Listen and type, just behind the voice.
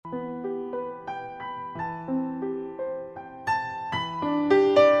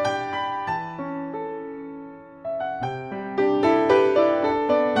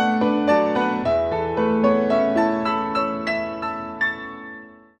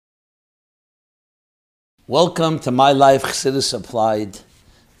Welcome to My Life Chassidus Applied,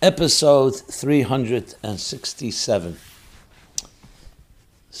 episode 367.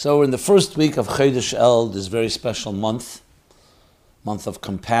 So we're in the first week of Chodesh El, this very special month of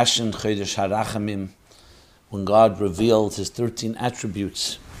compassion, Chodesh HaRachamim, when God revealed His 13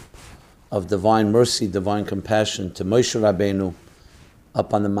 attributes of divine mercy, divine compassion to Moshe Rabbeinu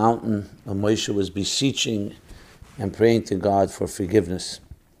up on the mountain when Moshe was beseeching and praying to God for forgiveness.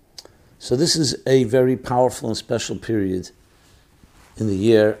 So this is a very powerful and special period in the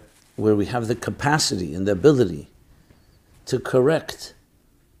year where we have the capacity and the ability to correct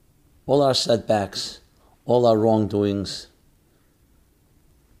all our setbacks, all our wrongdoings,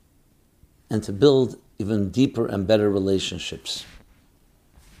 and to build even deeper and better relationships.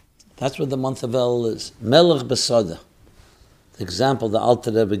 That's what the month of Elul is. Melech Besada, the example the Alter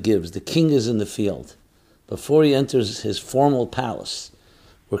Rebbe gives. The king is in the field. Before he enters his formal palace,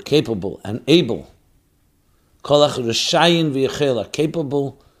 we're capable and able, capable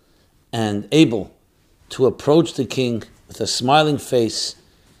and able to approach the king with a smiling face.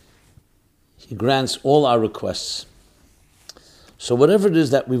 He grants all our requests. So whatever it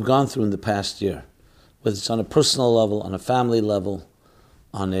is that we've gone through in the past year, whether it's on a personal level, on a family level,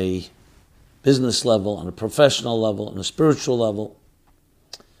 on a business level, on a professional level, on a spiritual level,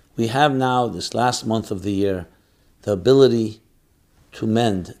 we have now, this last month of the year, the ability to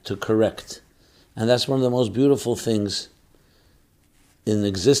mend, to correct. And that's one of the most beautiful things in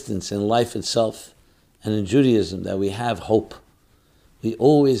existence, in life itself, and in Judaism, that we have hope. We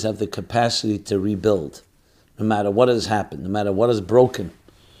always have the capacity to rebuild, no matter what has happened, no matter what is broken.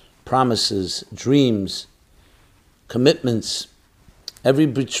 Promises, dreams, commitments, every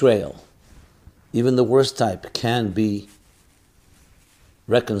betrayal, even the worst type, can be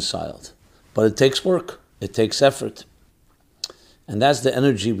reconciled. But it takes work, it takes effort. And that's the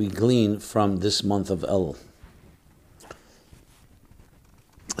energy we glean from this month of Elul.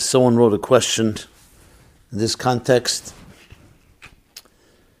 Someone wrote a question in this context.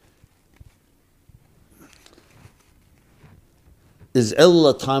 Is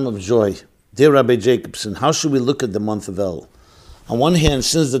Elul a time of joy? Dear Rabbi Jacobson, how should we look at the month of Elul? On one hand,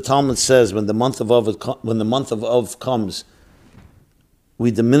 since the Talmud says when the month of Av comes,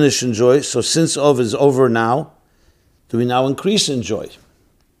 we diminish in joy. So since Av is over now, do we now increase in joy?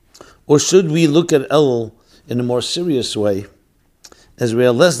 Or should we look at Elul in a more serious way, as we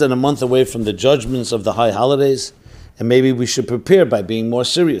are less than a month away from the judgments of the high holidays, and maybe we should prepare by being more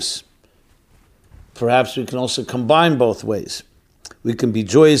serious? Perhaps we can also combine both ways. We can be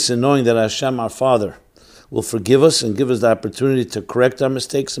joyous in knowing that Hashem, our Father, will forgive us and give us the opportunity to correct our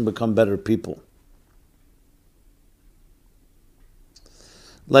mistakes and become better people.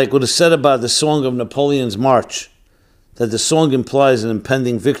 Like what is said about the song of Napoleon's March, that the song implies an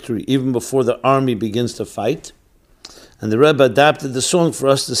impending victory even before the army begins to fight. And the Rebbe adapted the song for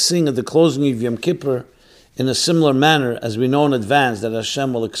us to sing at the closing of Yom Kippur in a similar manner, as we know in advance that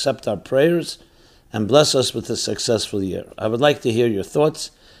Hashem will accept our prayers and bless us with a successful year. I would like to hear your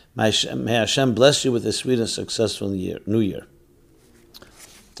thoughts. May Hashem bless you with a sweet and successful new year.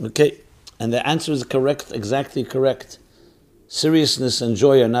 Okay, and the answer is correct, exactly correct. Seriousness and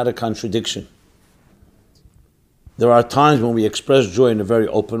joy are not a contradiction. There are times when we express joy in a very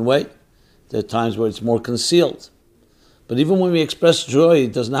open way. There are times where it's more concealed. But even when we express joy,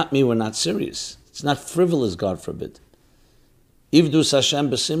 it does not mean we're not serious. It's not frivolous, God forbid. Ivdus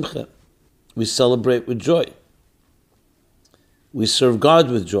Hashem b'simcha. We celebrate with joy. We serve God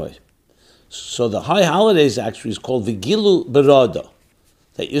with joy. So the high holidays actually is called Vigilu Berada,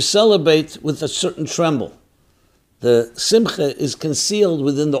 that you celebrate with a certain tremble. The simcha is concealed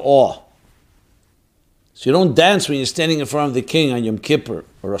within the awe. So you don't dance when you're standing in front of the king on Yom Kippur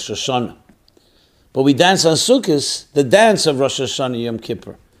or Rosh Hashanah. But we dance on Sukkot, the dance of Rosh Hashanah Yom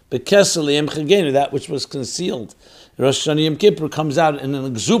Kippur. Bekesel Yom Chagenu, that which was concealed. Rosh Hashanah Yom Kippur comes out in an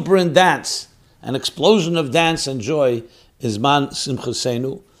exuberant dance, an explosion of dance and joy is Man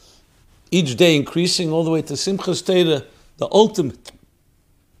Simchasenu. Each day increasing all the way to Simchas Torah, the ultimate,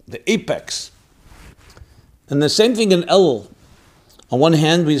 the apex. And the same thing in Elul. On one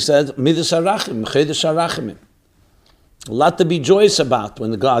hand, we said, Midas HaRachim, Chodesh HaRachamim. A lot to be joyous about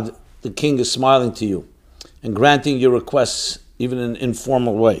when the king is smiling to you and granting your requests, even in an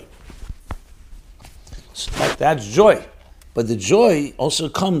informal way. So that's joy. But the joy also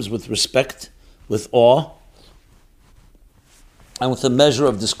comes with respect, with awe, and with a measure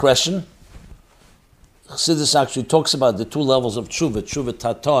of discretion. Chassidus actually talks about the two levels of tshuva, tshuva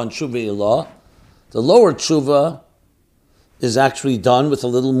tata and tshuva ilah. The lower tshuva is actually done with a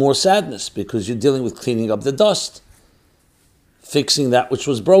little more sadness because you're dealing with cleaning up the dust, fixing that which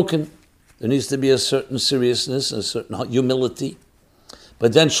was broken, There needs to be a certain seriousness, a certain humility.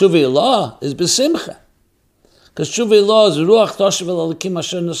 But then Shuvei Allah is B'simcha. Because Shuvei Allah is Ruach Toshav Elokim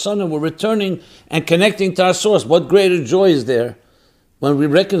Asher Nasana. We're returning and connecting to our source. What greater joy is there when we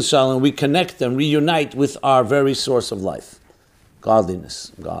reconcile and we connect and reunite with our very source of life?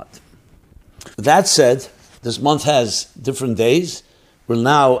 Godliness, God. With that said, this month has different days. We're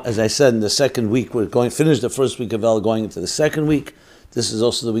now, as I said, in the second week. We're going to finish the first week of El, going into the second week. This is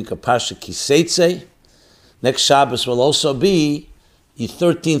also the week of Parsha Kiseitze. Next Shabbos will also be the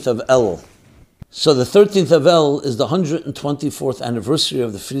 13th of El. So the 13th of El is the 124th anniversary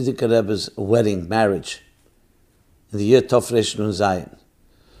of the Frierdiker Rebbe's wedding, marriage, in the year Tov Resh Nun Zayin,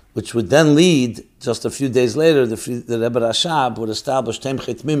 which would then lead, just a few days later, the Rebbe Rashab would establish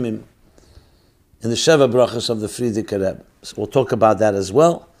Temchet Mimim in the Sheva Brachos of the Frierdiker Rebbe. So we'll talk about that as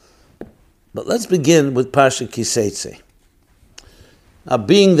well. But let's begin with Parsha Kiseitze. Now,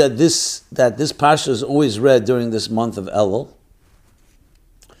 being that this Parsha is always read during this month of Elul,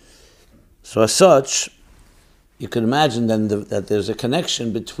 so as such, you can imagine then that there's a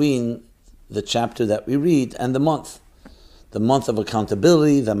connection between the chapter that we read and the month. The month of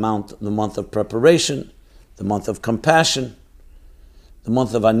accountability, the month of preparation, the month of compassion, the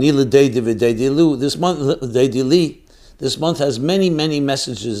month of Anila Deidi V'Deidilu. This month has many, many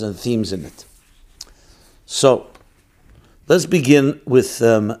messages and themes in it. So, let's begin with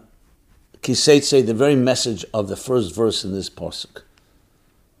Kiseitze, the very message of the first verse in this pasuk.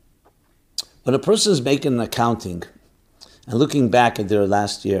 When a person is making an accounting and looking back at their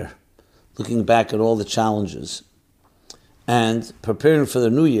last year, looking back at all the challenges, and preparing for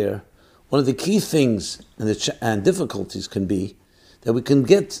the new year, one of the key things and difficulties can be that we can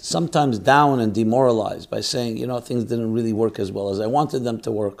get sometimes down and demoralized by saying, things didn't really work as well as I wanted them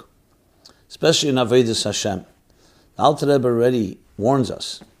to work, especially in Avodas Hashem. The Alter Rebbe already warns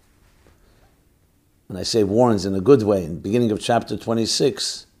us, and I say warns in a good way, in the beginning of chapter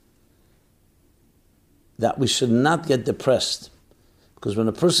 26, that we should not get depressed, because when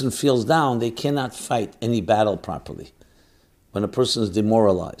a person feels down, they cannot fight any battle properly, when a person is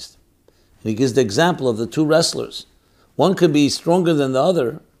demoralized. And he gives the example of the two wrestlers. One could be stronger than the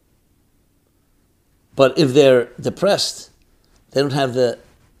other, but if they're depressed, they don't have the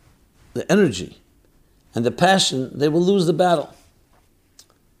energy and the passion, they will lose the battle.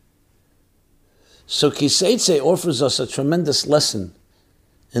 So Kiseitze offers us a tremendous lesson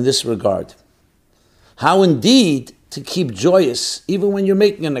in this regard. How indeed to keep joyous even when you're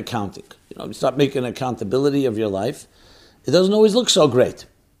making an accounting. You start making accountability of your life. It doesn't always look so great.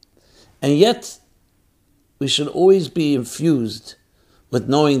 And yet, we should always be infused with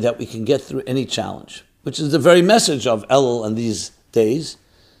knowing that we can get through any challenge, which is the very message of Elul in these days,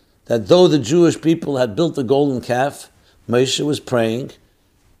 that though the Jewish people had built the golden calf, Moshe was praying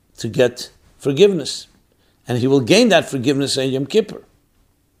to get forgiveness. And he will gain that forgiveness on Yom Kippur.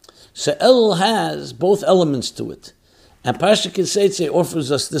 So Elul has both elements to it. And Parsha Kiseitze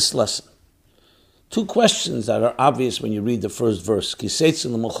offers us this lesson. Two questions that are obvious when you read the first verse. Kiseitze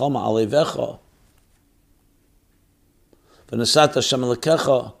l'mulchama alevecha v'nasat Hashem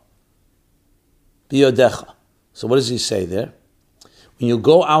elekecha biyodecha. So what does he say there? When you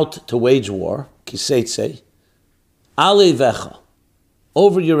go out to wage war, Kiseitze, alevecha,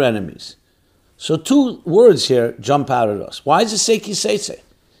 over your enemies. So two words here jump out at us. Why does it say Kiseitze?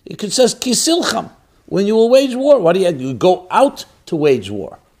 It could say Kisilcham, when you will wage war. What do you do? You go out to wage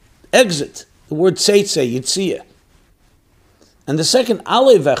war. Exit. The word Tzeitze, Yitziyah. And the second,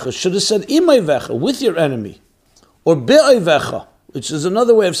 Alevecha, should have said Imeivecha, with your enemy. Or Be'evecha, which is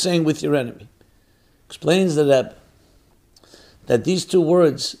another way of saying with your enemy. Explains the Rebbe that these two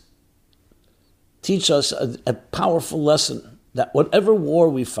words teach us a powerful lesson, that whatever war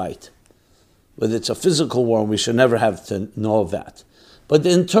we fight, whether it's a physical war, and we should never have to know of that, but the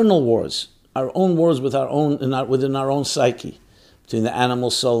internal wars, our own wars with within our own psyche, between the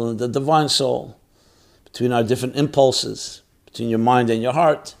animal soul and the divine soul, between our different impulses, between your mind and your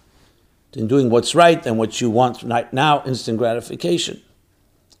heart, between doing what's right and what you want right now, instant gratification,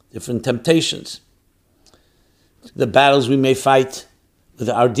 different temptations, the battles we may fight with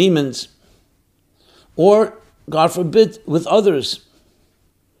our demons, or, God forbid, with others.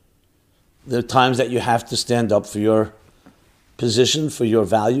 There are times that you have to stand up for your position, for your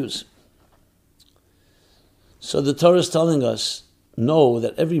values. So the Torah is telling us, know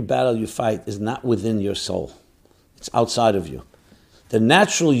that every battle you fight is not within your soul. It's outside of you. The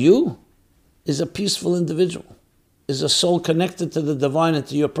natural you is a peaceful individual, is a soul connected to the divine and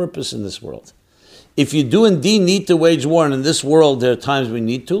to your purpose in this world. If you do indeed need to wage war, and in this world there are times we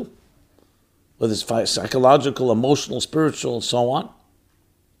need to, whether it's psychological, emotional, spiritual, and so on,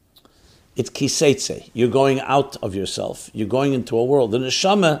 It's kiseitse. You're going out of yourself. You're going into a world. The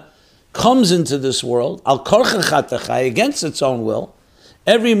neshama comes into this world, al korchachatachai, against its own will.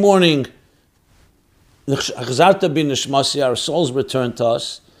 Every morning, our souls return to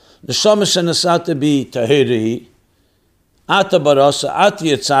us. Neshama shenasata bi tahiri, ata barasa, ata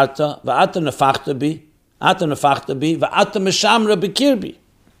yitzarta, va'ata nefachta bi, va'ata meshamra bikirbi.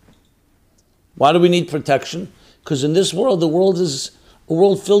 Why do we need protection? Because in this world, the world is a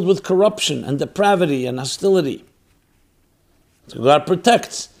world filled with corruption and depravity and hostility. So God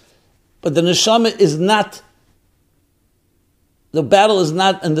protects. But the neshama is not, the battle is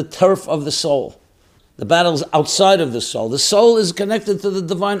not in the turf of the soul. The battle is outside of the soul. The soul is connected to the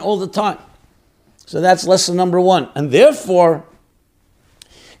divine all the time. So that's lesson number one. And therefore,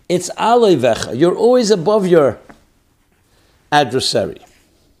 it's alevecha. You're always above your adversary.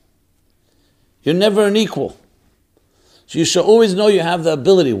 You're never an equal. So you should always know you have the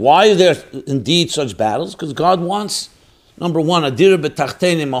ability. Why are there indeed such battles? Because God wants, number one, adira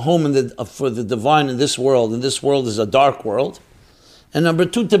betachtenim, a home for the divine in this world. And this world is a dark world. And number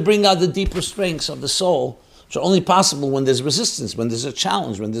two, to bring out the deeper strengths of the soul, which are only possible when there's resistance, when there's a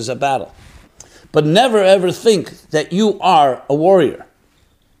challenge, when there's a battle. But never ever think that you are a warrior.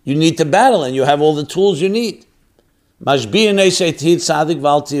 You need to battle and you have all the tools you need. Mashbi'in eisei tihid tzadik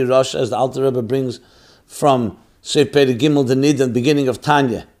v'al tihid rosh, as the Alter Rebbe brings from Seif Perek Gimel the Nid, the beginning of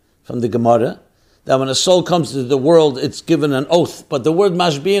Tanya, from the Gemara, that when a soul comes to the world, it's given an oath. But the word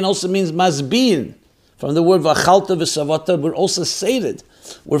mashbi'in also means masbi'in. From the word v'achalta v'savata, we're also sated.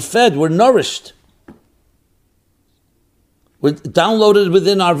 We're fed, we're nourished. We're downloaded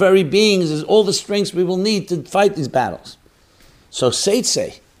within our very beings is all the strengths we will need to fight these battles. So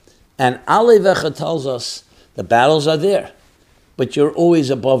Seitzei and Alevecha tells us the battles are there, but you're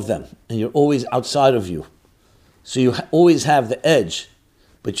always above them and you're always outside of you. So you always have the edge,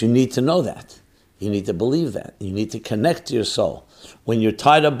 but you need to know that. You need to believe that. You need to connect to your soul. When you're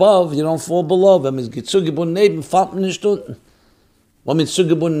tied above, you don't fall below. What means that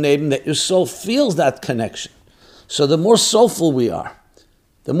your soul feels that connection. So the more soulful we are,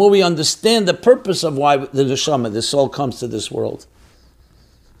 the more we understand the purpose of why the neshama, the soul, comes to this world.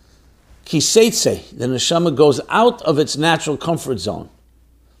 Kiseitse, the neshama goes out of its natural comfort zone.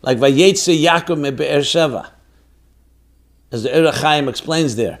 Like Vayetze Yaakov me Be'er Sheva. As the Erech Chaim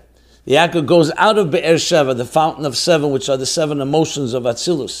explains there. The Yaakov goes out of Be'er Sheva, the fountain of seven, which are the seven emotions of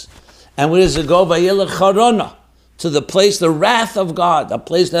Atzilus. And where does it go? Vayelech Charona, to the place, the wrath of God, a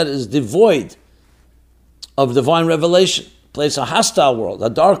place that is devoid of divine revelation, a place, a hostile world, a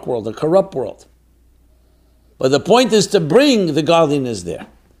dark world, a corrupt world. But the point is to bring the godliness there.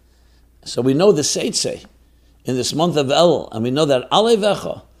 So we know the Seitzei in this month of Elul, and we know that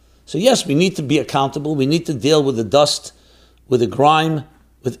Alevecha. So yes, we need to be accountable. We need to deal with the dust, with the grime,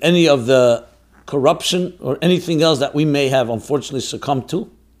 with any of the corruption or anything else that we may have unfortunately succumbed to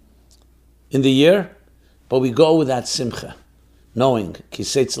in the year. But we go with that simcha, knowing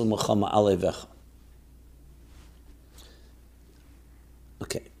Kiseitzel Mechama Alevecha.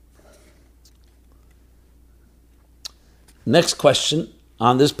 Okay. Next question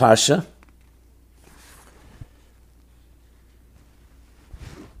on this parsha.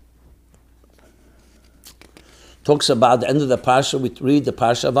 Talks about the end of the parsha. We read the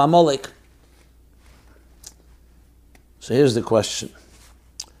parsha of Amalek. So here's the question: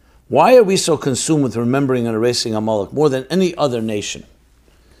 why are we so consumed with remembering and erasing Amalek more than any other nation?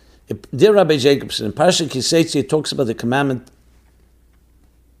 Dear Rabbi Jacobson, in Parsha Kiseitze, it talks about the commandment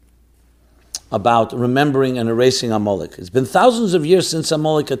about remembering and erasing Amalek. It's been thousands of years since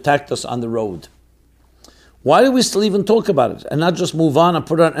Amalek attacked us on the road. Why do we still even talk about it and not just move on and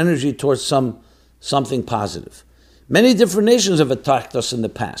put our energy towards something positive? Many different nations have attacked us in the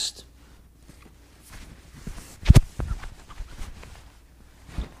past.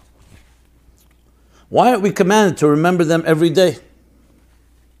 Why aren't we commanded to remember them every day?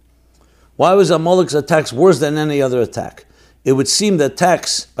 Why was Amalek's attacks worse than any other attack? It would seem that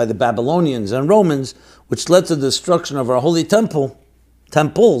attacks by the Babylonians and Romans, which led to the destruction of our holy temples,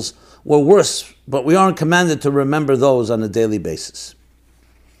 were worse, but we aren't commanded to remember those on a daily basis.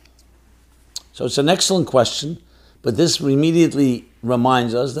 So it's an excellent question, but this immediately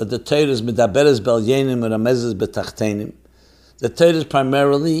reminds us that the Torah is medaberes b'elyenim u'ramezes b'tachtenim. The Torah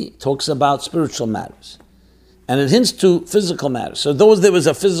primarily talks about spiritual matters, and it hints to physical matters. So there was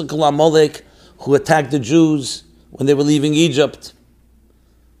a physical Amalek who attacked the Jews when they were leaving Egypt,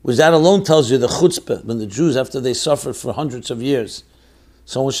 which that alone tells you the chutzpah, when the Jews, after they suffered for hundreds of years,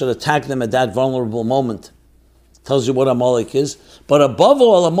 someone should attack them at that vulnerable moment. Tells you what Amalek is. But above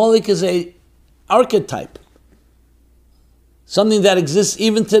all, Amalek is an archetype. Something that exists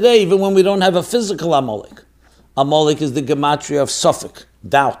even today, even when we don't have a physical Amalek. Amalek is the gematria of Suffolk,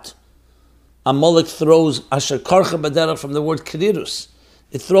 doubt. Amalek throws asher karcha baderach from the word kirirus.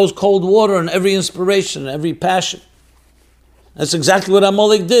 It throws cold water on every inspiration, every passion. That's exactly what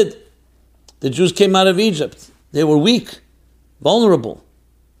Amalek did. The Jews came out of Egypt. They were weak, vulnerable,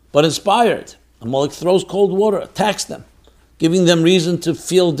 but inspired. Amalek throws cold water, attacks them, giving them reason to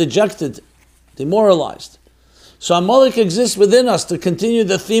feel dejected, demoralized. So Amalek exists within us to continue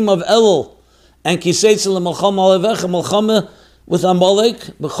the theme of Elul and Kiseitzel Melchama Alevecha, Melchama with Amalek,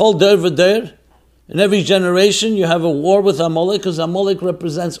 B'chol Der V'der. In every generation you have a war with Amalek because Amalek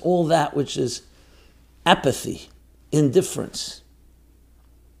represents all that which is apathy, indifference,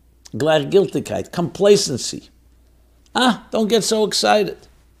 gleichgültigkeit, complacency. Don't get so excited.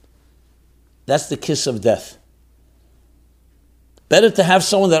 That's the kiss of death. Better to have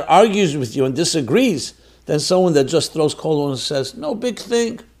someone that argues with you and disagrees than someone that just throws cold water and says, no big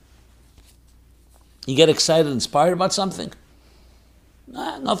thing. You get excited, inspired about something?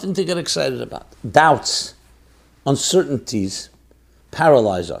 Nothing to get excited about. Doubts, uncertainties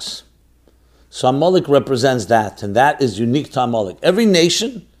paralyze us. So Amalek represents that, and that is unique to Amalek. Every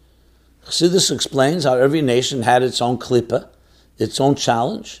nation, Chassidus explains how every nation had its own klippa, its own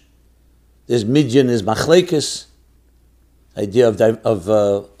challenge. There's Midian, is machlekes, idea of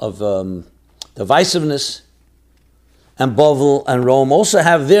divisiveness, and Bavel and Rome also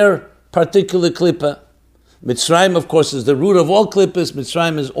have their particular klippa. Mitzrayim, of course, is the root of all klippas.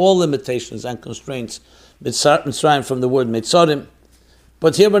 Mitzrayim is all limitations and constraints. Mitzrayim from the word mitzarim.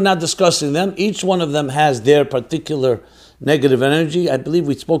 But here we're not discussing them. Each one of them has their particular negative energy. I believe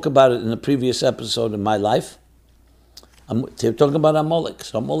we spoke about it in a previous episode in my life. I'm talking about Amalek.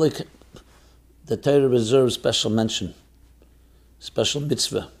 So Amalek, the Torah reserves special mention, special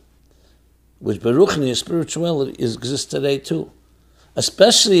mitzvah, which Beruchni, spirituality, exists today too,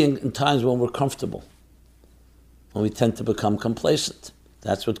 especially in times when we're comfortable, when we tend to become complacent.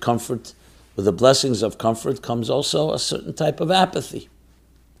 That's what comfort, with the blessings of comfort comes also a certain type of apathy.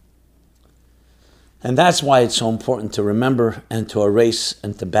 And that's why it's so important to remember and to erase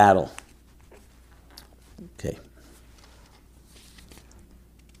and to battle. Okay.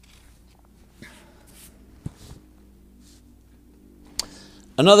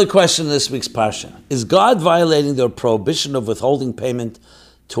 Another question in this week's Parsha. Is God violating the prohibition of withholding payment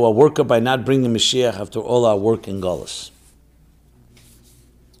to a worker by not bringing Mashiach after all our work in Golus?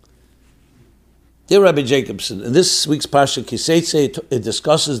 Dear Rabbi Jacobson, in this week's Parsha Kiseitze, it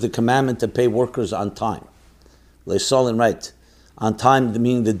discusses the commandment to pay workers on time. Le'solin, right. On time,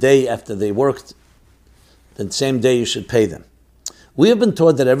 meaning the day after they worked, the same day you should pay them. We have been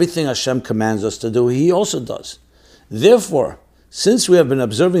taught that everything Hashem commands us to do, He also does. Therefore, since we have been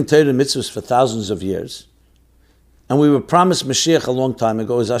observing Torah mitzvahs for thousands of years, and we were promised Mashiach a long time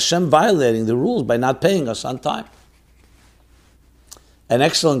ago, is Hashem violating the rules by not paying us on time? An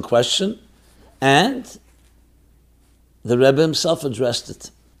excellent question, and the Rebbe himself addressed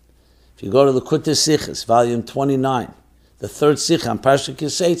it. If you go to the Likutei Sichos, volume 29, the third Sikh on Parsha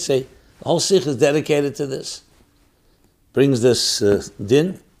Kiseitze, the whole Sikh is dedicated to this. Brings this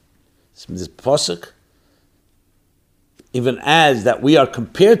din, this posuk, even adds that we are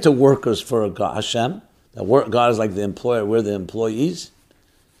compared to workers for God, Hashem, that God is like the employer, we're the employees.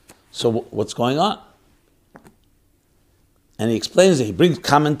 So what's going on? And he explains it. He brings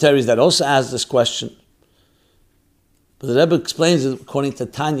commentaries that also ask this question. But the Rebbe explains it according to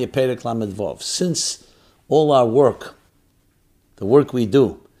Tanya Perek Lamed Vov. Since all our work, the work we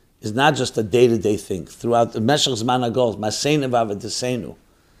do, is not just a day-to-day thing, throughout the Meshach Zman HaGol, Maseinu V'Avadesenu,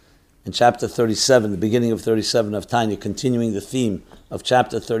 in chapter 37, the beginning of 37 of Tanya, continuing the theme of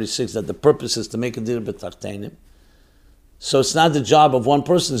chapter 36, that the purpose is to make a dir b'tachtenim. So it's not the job of one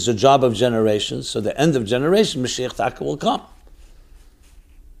person, it's the job of generations. So the end of generation, Mashiach Taka will come.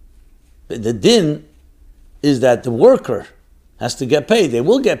 But the din is that the worker has to get paid. They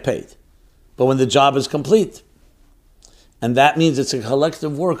will get paid, but when the job is complete. And that means it's a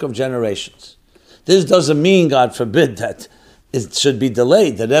collective work of generations. This doesn't mean, God forbid, that it should be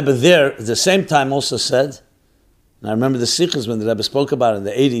delayed. The Rebbe there, at the same time, also said, and I remember the Sikhs when the Rebbe spoke about it in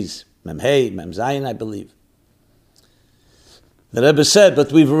the 80s, Mem Hey, Mem Zayin, I believe. The Rebbe said,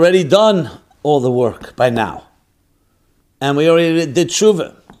 but we've already done all the work by now. And we already did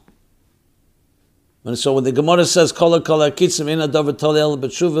tshuva. And so when the Gemara says, Kol kitzim ina davar toli el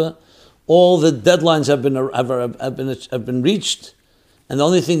b'tshuva, all the deadlines have been reached, and the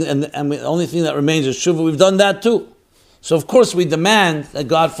only thing that remains is tshuva. We've done that too. So of course we demand that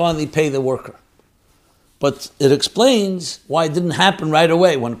God finally pay the worker. But it explains why it didn't happen right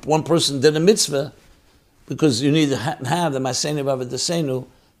away. When one person did a mitzvah, because you need to have the Masenu Vavadasenu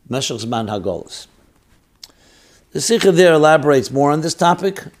Meshach Zman Hagolos. The Sikha there elaborates more on this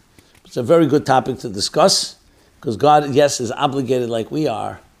topic. It's a very good topic to discuss, because God, yes, is obligated like we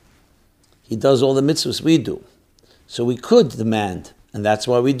are. He does all the mitzvahs we do. So we could demand, and that's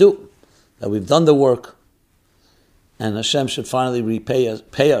why we do, that we've done the work, and Hashem should finally pay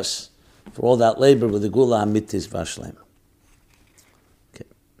us for all that labor with the Gula Amitis Vashlem. Okay.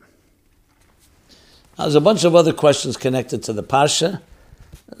 Now, there's a bunch of other questions connected to the Parsha.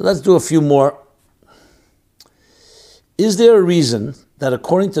 Let's do a few more. Is there a reason that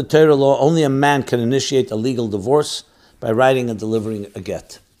according to Torah law, only a man can initiate a legal divorce by writing and delivering a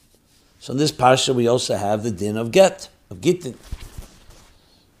get? So in this Parsha, we also have the din of get, of gittin.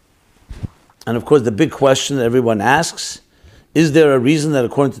 And of course, the big question that everyone asks, is there a reason that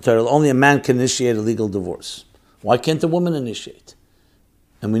according to Torah, only a man can initiate a legal divorce? Why can't a woman initiate?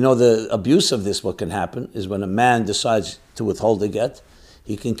 And we know the abuse of this, what can happen, is when a man decides to withhold a get,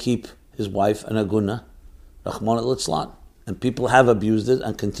 he can keep his wife an aguna, Rahman al-Itzlan. And people have abused it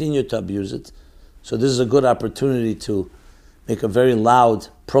and continue to abuse it. So this is a good opportunity to make a very loud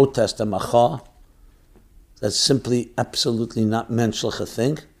protest, a macha, that's simply absolutely not menschlich a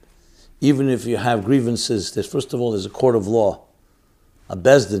thing. Even if you have grievances, first of all, there's a court of law, a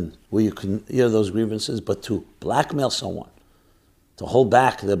bezdin, where you can hear those grievances, but to blackmail someone, to hold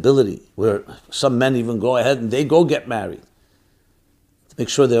back the ability, where some men even go ahead and they go get married, to make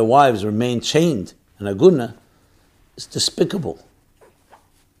sure their wives remain chained in aguna, is despicable.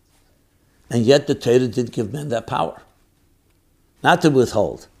 And yet the Torah did give men that power. Not to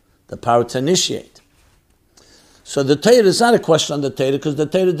withhold, the power to initiate. So the Torah is not a question on the Torah, because the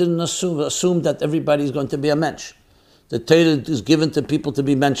Torah didn't assume that everybody is going to be a mensch. The Torah is given to people to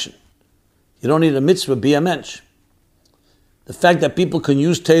be mentioned. You don't need a mitzvah, be a mensch. The fact that people can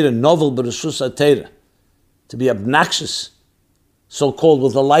use Torah, novel b'reshus Torah, to be obnoxious, so-called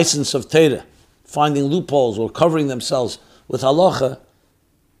with the license of Torah, finding loopholes or covering themselves with halacha,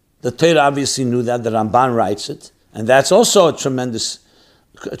 the Torah obviously knew that, the Ramban writes it, and that's also a tremendous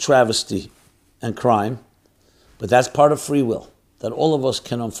travesty and crime, but that's part of free will, that all of us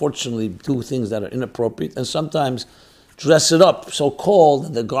can unfortunately do things that are inappropriate and sometimes dress it up, so-called,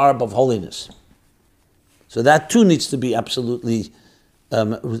 in the garb of holiness. So that too needs to be absolutely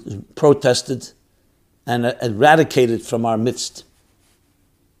protested and eradicated from our midst.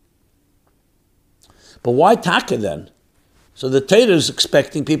 But why taka then? So the Torah is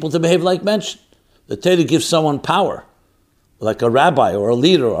expecting people to behave like mention. The Torah gives someone power, like a rabbi or a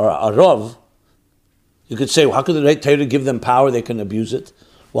leader or a rav. You could say, well, how could the Torah give them power? They can abuse it.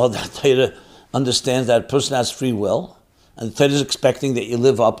 Well, the Torah understands that a person has free will, and the Torah is expecting that you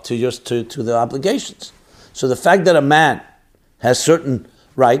live up to the obligations. So the fact that a man has certain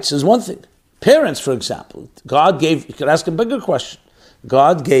rights is one thing. Parents, for example, you could ask a bigger question.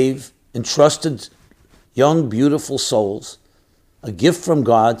 God entrusted young, beautiful souls, a gift from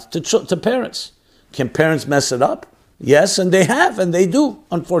God to parents. Can parents mess it up? Yes, and they have, and they do,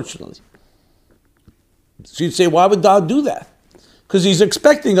 unfortunately. So you'd say, why would God do that? Because He's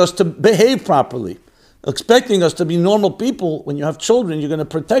expecting us to behave properly, expecting us to be normal people. When you have children, you're going to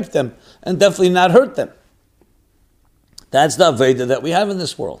protect them and definitely not hurt them. That's the Aveda that we have in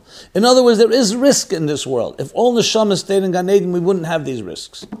this world. In other words, there is risk in this world. If all neshamas stayed in Gan Eden, we wouldn't have these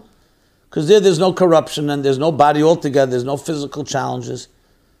risks. Because there's no corruption and there's no body altogether, there's no physical challenges.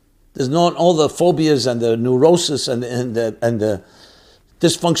 There's not all the phobias and the neurosis and the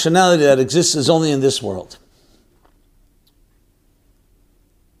dysfunctionality that exists is only in this world.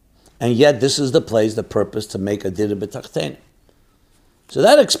 And yet this is the place, the purpose to make a dira b'tachtein. So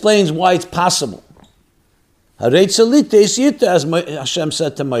that explains why it's possible. As Hashem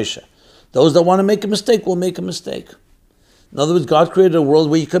said to Moshe, those that want to make a mistake will make a mistake. In other words, God created a world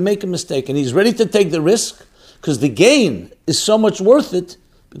where you can make a mistake, and He's ready to take the risk, because the gain is so much worth it,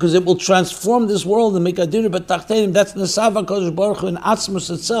 because it will transform this world and make a dira b'tachtein. That's Nesav HaKadosh Baruch Hu in Atzmus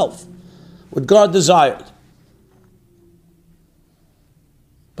itself, what God desired.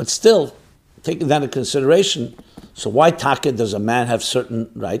 But still, taking that into consideration, so why taka does a man have certain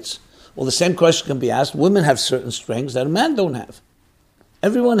rights? Well, the same question can be asked. Women have certain strengths that a man don't have.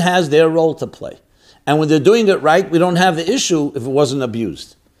 Everyone has their role to play. And when they're doing it right, we don't have the issue if it wasn't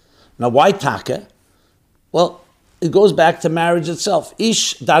abused. Now, why taka? Well, it goes back to marriage itself.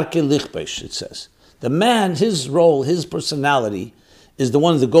 Ish darke lichbesh, it says. The man, his role, his personality, is the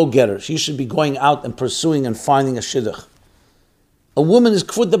one, the go-getter. She should be going out and pursuing and finding a shidduch. A woman is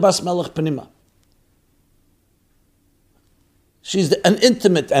kfud bas melech penima. She's an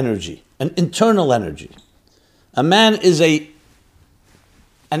intimate energy, an internal energy. A man is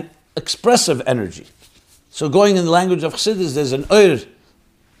an expressive energy. So going in the language of Chassidus, there's an oir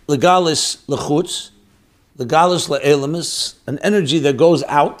legalis lechutz, legalis le'elamis, an energy that goes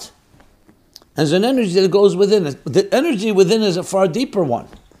out, and there's an energy that goes within. The energy within is a far deeper one.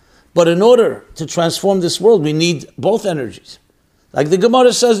 But in order to transform this world, we need both energies. Like the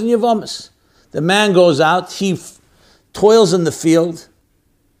Gemara says in Yevamos, the man goes out, he toils in the field,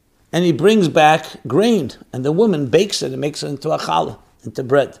 and he brings back grain, and the woman bakes it and makes it into a challah, into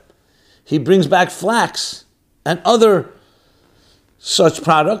bread. He brings back flax and other such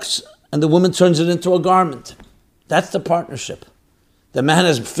products, and the woman turns it into a garment. That's the partnership. The man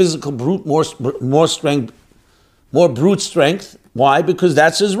has physical brute, more strength, more brute strength. Why? Because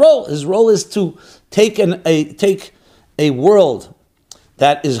that's his role. His role is to take a world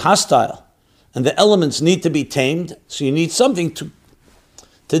that is hostile, and the elements need to be tamed. So you need something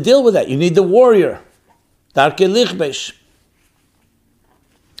to deal with that. You need the warrior, darke lichbesh.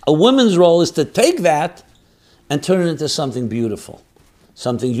 A woman's role is to take that and turn it into something beautiful,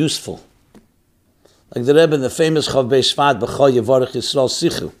 something useful. Like the Rebbe in the famous Chav Beis Shvat, B'chol Yevorech Yisrael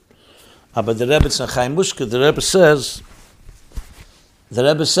Sichu. But the Rebbe Tzon Chaim Mushka, the Rebbe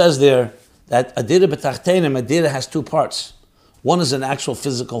says there that Adira B'tachtenim, Adira has two parts. One is an actual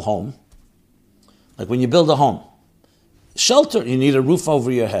physical home. Like when you build a home. Shelter, you need a roof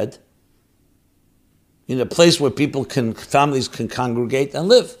over your head. You need a place where families can congregate and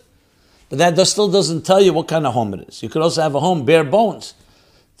live. But that still doesn't tell you what kind of home it is. You could also have a home bare bones.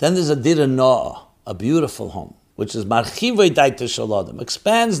 Then there's a Dira Noah, a beautiful home, which is Marchivei Daita Shaladim,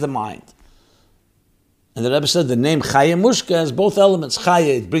 expands the mind. And the Rebbe said the name Chaya Mushka has both elements.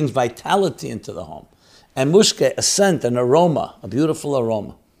 Chaya, it brings vitality into the home. And Mushka, a scent, an aroma, a beautiful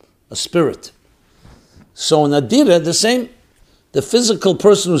aroma, a spirit. So in Adira, the same. The physical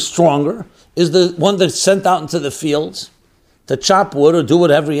person who's stronger is the one that's sent out into the fields to chop wood or do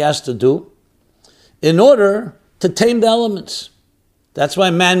whatever he has to do in order to tame the elements. That's why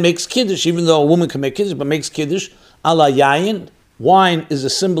man makes kiddush, even though a woman can make kiddush, but makes kiddush ala yayin. Wine is a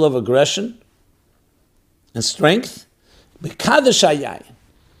symbol of aggression and strength. B'kadosh hayayin.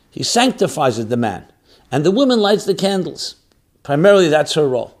 He sanctifies it, the man. And the woman lights the candles. Primarily that's her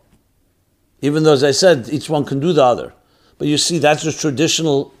role. Even though, as I said, each one can do the other. But you see, that's a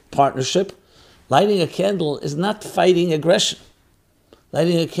traditional partnership. Lighting a candle is not fighting aggression.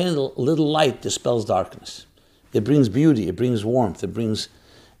 Lighting a candle, a little light dispels darkness. It brings beauty, it brings warmth, it brings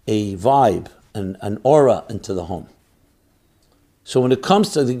a vibe, an aura into the home. So when it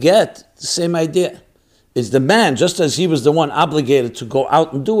comes to the get, the same idea. It's the man, just as he was the one obligated to go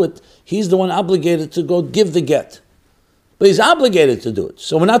out and do it, he's the one obligated to go give the get. But he's obligated to do it.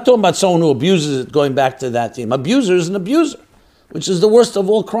 So we're not talking about someone who abuses it, going back to that theme. Abuser is an abuser, which is the worst of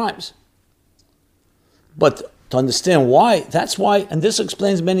all crimes. But to understand why, that's why, and this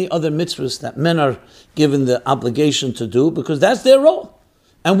explains many other mitzvahs that men are given the obligation to do, because that's their role.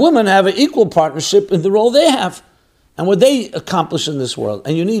 And women have an equal partnership in the role they have and what they accomplish in this world.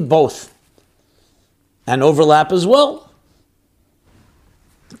 And you need both. And overlap as well.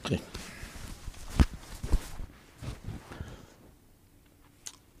 Okay.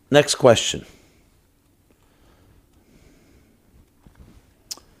 Next question.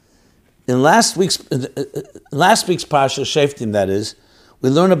 In last week's parsha, Sheftim, that is, we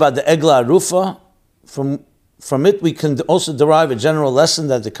learn about the Egla Arufa. From it, we can also derive a general lesson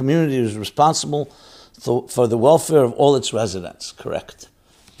that the community is responsible for the welfare of all its residents. Correct.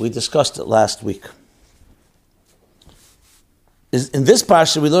 We discussed it last week. In this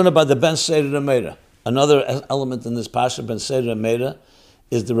parsha, we learn about the Ben Seder Meira. Another element in this parsha, Ben Seder Meira,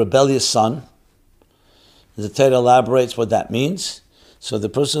 is the rebellious son. The Torah elaborates what that means. So the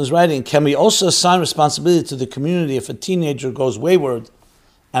person is writing, can we also assign responsibility to the community if a teenager goes wayward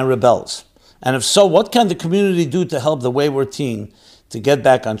and rebels? And if so, what can the community do to help the wayward teen to get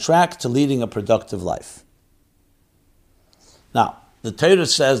back on track to leading a productive life? Now, the Torah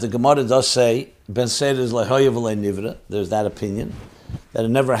says, the Gemara does say, Ben Seder is lehoya v'le nivra. There's that opinion, that it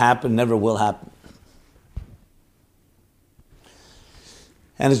never happened, never will happen.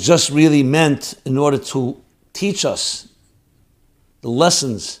 And it's just really meant in order to teach us the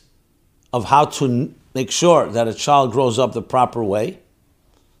lessons of how to make sure that a child grows up the proper way.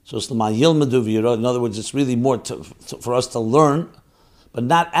 So it's l'ma yilmadu v'yirah. In other words, it's really more for us to learn, but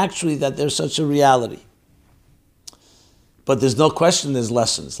not actually that there's such a reality. But there's no question there's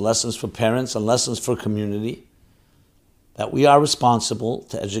lessons for parents and lessons for community, that we are responsible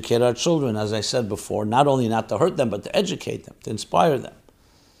to educate our children, as I said before, not only not to hurt them, but to educate them, to inspire them.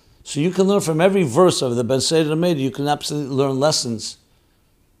 So you can learn from every verse of the Ben Seder Meira, you can absolutely learn lessons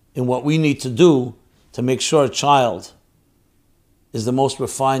in what we need to do to make sure a child is the most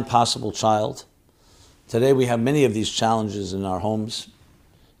refined possible child, Today we have many of these challenges in our homes.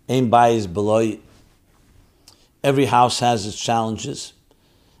 Ein bayis beloy. Every house has its challenges.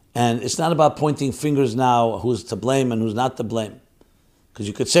 And it's not about pointing fingers now who's to blame and who's not to blame. Because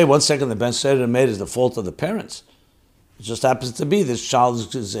you could say 1 second the Ben Seder made is the fault of the parents. It just happens to be this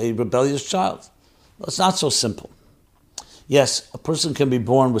child is a rebellious child. Well, it's not so simple. Yes, a person can be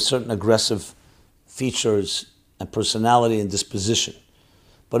born with certain aggressive features and personality and disposition.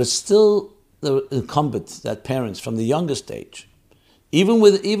 But it's still incumbent that parents from the youngest age,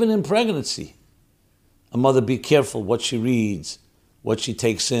 even in pregnancy, a mother be careful what she reads, what she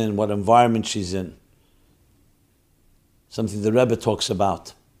takes in, what environment she's in. Something the Rebbe talks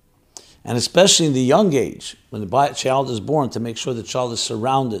about. And especially in the young age, when the child is born, to make sure the child is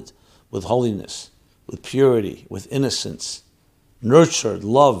surrounded with holiness, with purity, with innocence, nurtured,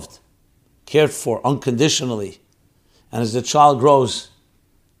 loved, cared for unconditionally. And as the child grows,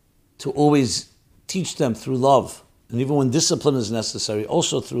 to always teach them through love, and even when discipline is necessary,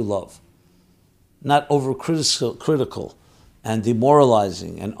 also through love. Not overcritical and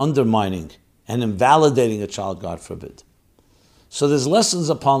demoralizing and undermining and invalidating a child, God forbid. So there's lessons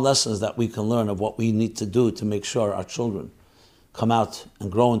upon lessons that we can learn of what we need to do to make sure our children come out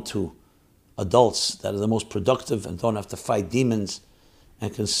and grow into adults that are the most productive and don't have to fight demons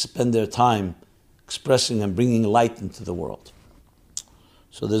and can spend their time expressing and bringing light into the world.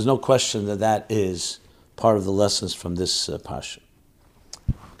 So there's no question that that is part of the lessons from this parsha.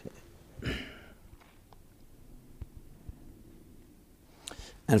 Okay.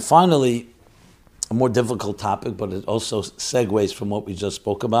 And finally, a more difficult topic, but it also segues from what we just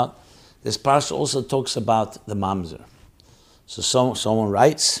spoke about. This parsha also talks about the mamzer. So someone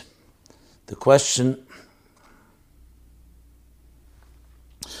writes, the question,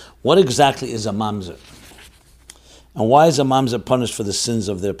 what exactly is a mamzer? And why is a mamzer punished for the sins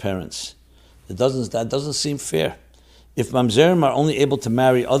of their parents? That doesn't seem fair. If mamzerim are only able to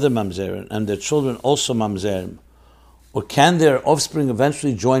marry other mamzerim and their children also mamzerim, or can their offspring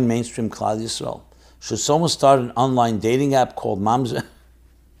eventually join mainstream Klal Yisrael? Should someone start an online dating app called Mamzer?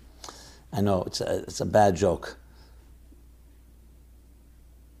 I know, it's a bad joke.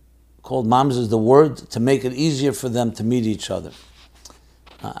 Called Mamzer is the word to make it easier for them to meet each other.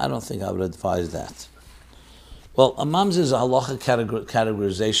 I don't think I would advise that. Well, a mamzer is a halacha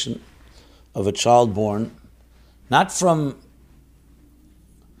categorization of a child born, not from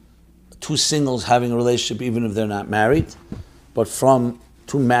two singles having a relationship even if they're not married, but from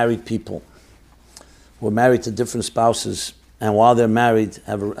two married people who are married to different spouses, and while they're married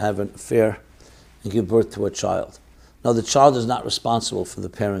have an affair and give birth to a child. Now, the child is not responsible for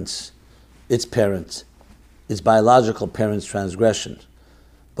its biological parent's transgression,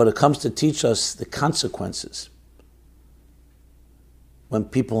 but it comes to teach us the consequences when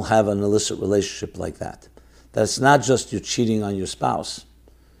people have an illicit relationship like that. That it's not just you're cheating on your spouse,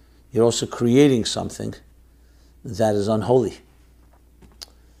 you're also creating something that is unholy.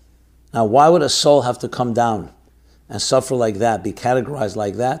 Now, why would a soul have to come down and suffer like that, be categorized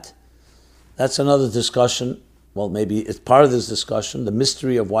like that? That's another discussion. Well, maybe it's part of this discussion, the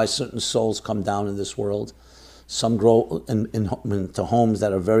mystery of why certain souls come down in this world. Some grow into homes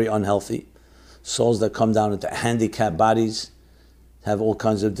that are very unhealthy, souls that come down into handicapped bodies, have all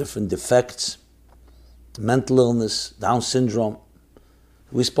kinds of different defects, mental illness, Down syndrome.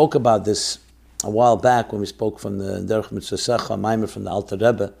 We spoke about this a while back when we spoke from the Derech Mitzvah Maimer from the Alter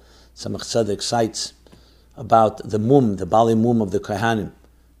Rebbe, Tzemach Tzedek cites about the Bali Mum of the Kohanim.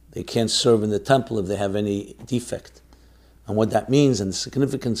 They can't serve in the temple if they have any defect, and what that means and the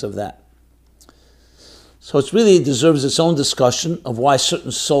significance of that. So it deserves its own discussion of why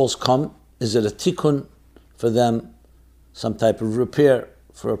certain souls come. Is it a tikkun for them, some type of repair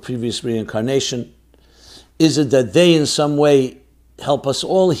for a previous reincarnation? Is it that they in some way help us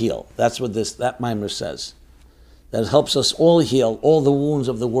all heal? That's what that mimer says. That helps us all heal all the wounds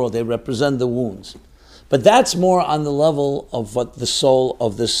of the world. They represent the wounds. But that's more on the level of what the soul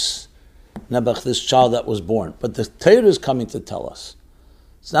of this Nebuch, this child that was born. But the Torah is coming to tell us.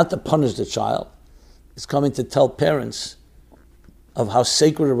 It's not to punish the child. It's coming to tell parents of how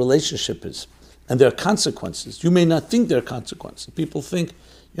sacred a relationship is. And there are consequences. You may not think there are consequences. People think,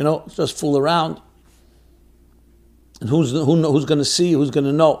 just fool around. And who's going to see, who's going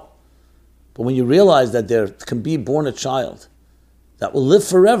to know? But when you realize that there can be born a child that will live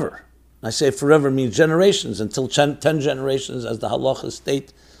forever, and I say forever means generations, until 10 generations as the halacha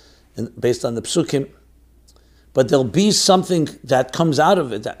state, based on the psukim, but there'll be something that comes out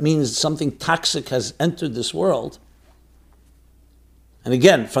of it. That means something toxic has entered this world. And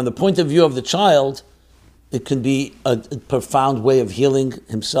again, from the point of view of the child, it can be a profound way of healing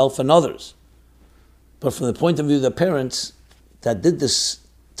himself and others. But from the point of view of the parents that did this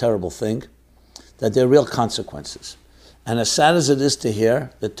terrible thing, that there are real consequences. And as sad as it is to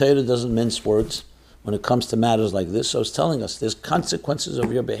hear, the Torah doesn't mince words when it comes to matters like this. So it's telling us there's consequences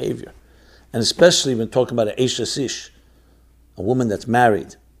of your behavior. And especially when talking about an Eishes Ish, a woman that's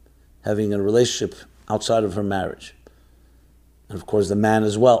married, having a relationship outside of her marriage. And of course the man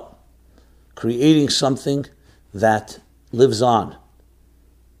as well. Creating something that lives on.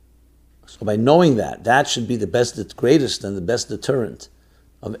 So by knowing that, that should be the greatest and the best deterrent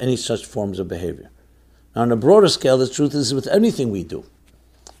of any such forms of behavior. Now on a broader scale, the truth is with anything we do.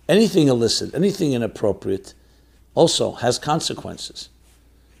 Anything illicit, anything inappropriate also has consequences.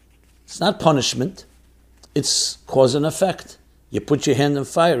 It's not punishment, it's cause and effect. You put your hand in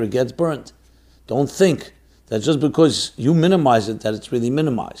fire, it gets burnt. Don't think that just because you minimize it, that it's really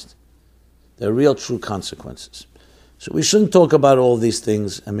minimized. There are real true consequences. So we shouldn't talk about all these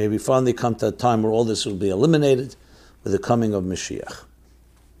things, and maybe finally come to a time where all this will be eliminated with the coming of Mashiach.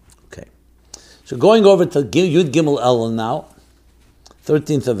 Okay. So going over to Yud Gimel Elul now,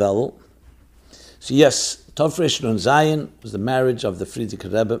 13th of Elul. So yes, Tov Reish Nun Zayin was the marriage of the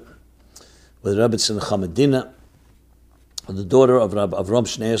Frierdiker Rebbe with Rebbetzin Chamadina, the daughter of Rav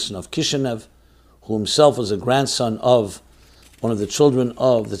Shneerson of Kishinev, who himself was a grandson of one of the children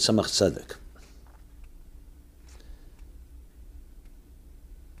of the Tzemach Tzedek.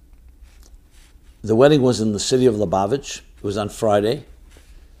 The wedding was in the city of Lubavitch. It was on Friday.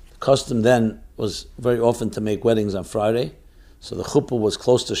 The custom then was very often to make weddings on Friday. So the chuppah was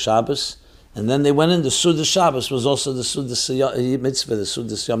close to Shabbos. And then they went in, the Sudas Shabbos was also the Sudas Mitzvah, the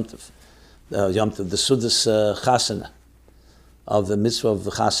Sudas Yom Tov, the Sudas Chasana, of the Mitzvah of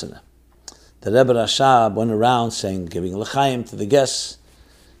the Chasana. The Rebbe Rashab went around saying, giving l'chaim to the guests.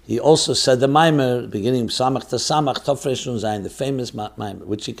 He also said the Maimer, beginning Samach to Samach, Tov Reish Nun Zayin, the famous Maimer,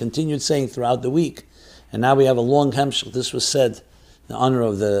 which he continued saying throughout the week. And now we have a long hemshech. This was said in honor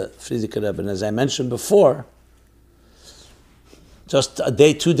of the Frierdiker Rebbe. And as I mentioned before, just a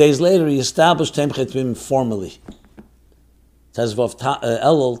day, 2 days later, he established Tem Chetvim formally. Tezvav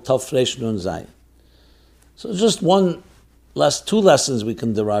Elul, Tov Reish Nun Zayin. So just two lessons we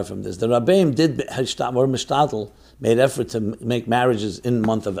can derive from this. The Rabbeim were mishtadel, made effort to make marriages in the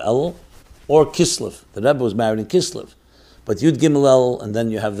month of Elul or Kislev. The Rebbe was married in Kislev, but Yud Gimel Elul, and then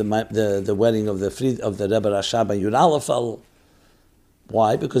you have the wedding of the Rebbe Rashab and Yud Aleph Elul.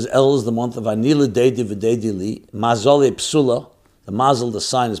 Why? Because Elul is the month of Anila Deidi V'Deidi Li, Mazole Psula. The Mazel, the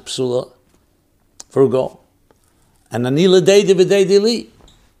sign is Psula, Virgo, and Anila Deidi V'Deidi Li.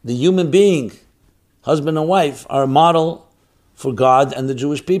 The human being, husband and wife, are a model for God and the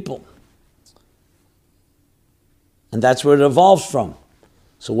Jewish people. And that's where it evolves from.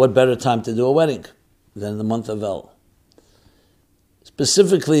 So what better time to do a wedding than the month of Elul?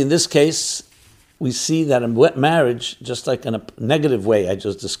 Specifically in this case, we see that in marriage, just like in a negative way I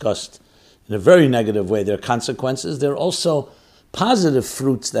just discussed, in a very negative way, there are consequences. There are also positive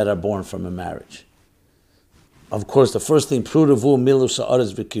fruits that are born from a marriage. Of course, the first thing, Prudavu Milu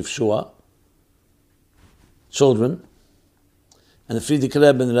Sa'aretz V'Kivshua, children. And the Frierdiker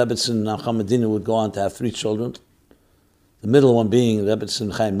Rebbe and the Rebbetzin Chamadina would go on to have 3 children. The middle one being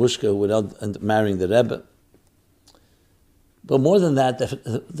Rebbetzin Chaim Mushka, who would end up marrying the Rebbe. But more than that,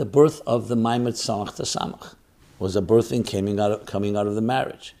 the birth of the Maimer Samach to Samach was a birthing coming out of the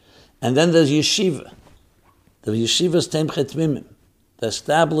marriage. And then there's yeshiva. The yeshiva's Tem Chetvimim, the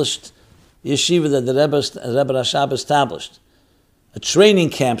established yeshiva that the Rebbe Rashab established. A training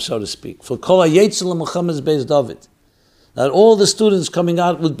camp, so to speak, for Kol HaYetzel Muhammad's Beis David. That all the students coming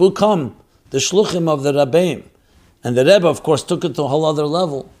out would become the shluchim of the Rabbeim. And the Rebbe, of course, took it to a whole other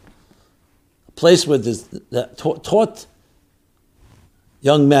level. A place where that taught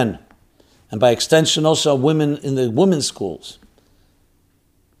young men, and by extension also women in the women's schools,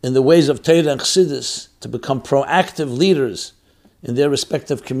 in the ways of Torah and Chassidus, to become proactive leaders in their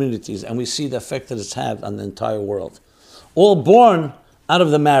respective communities. And we see the effect that it's had on the entire world. All born out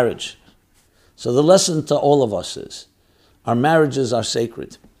of the marriage. So the lesson to all of us is, our marriages are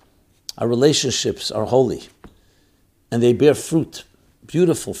sacred. Our relationships are holy. And they bear fruit,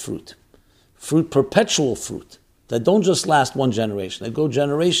 beautiful fruit. Fruit, perpetual fruit, that don't just last one generation. They go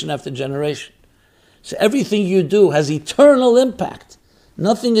generation after generation. So everything you do has eternal impact.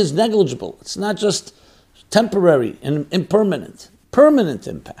 Nothing is negligible. It's not just temporary and impermanent. Permanent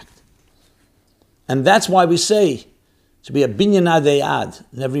impact. And that's why we say to be a binyan adeyad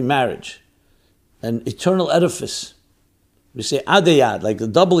in every marriage, an eternal edifice. We say adeyad, like the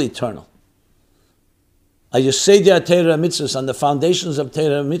double eternal. Ayeseidia Teira Mitzvahs, on the foundations of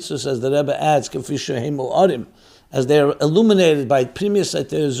Teira Mitzvahs, as the Rebbe adds, as they are illuminated by Primius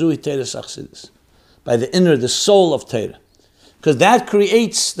Teira Zui Teira Sachsidis, by the inner, the soul of Torah. Because that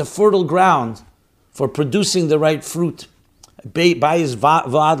creates the fertile ground for producing the right fruit. Bayis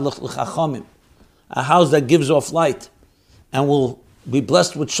va'ad l'chachamim, a house that gives off light and will be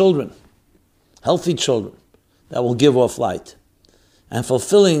blessed with children, healthy children that will give off light, and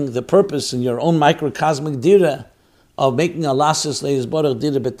fulfilling the purpose in your own microcosmic dira of making a lasis leis barach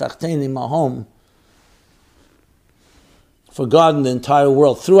dira betachtenim, a home for God in the entire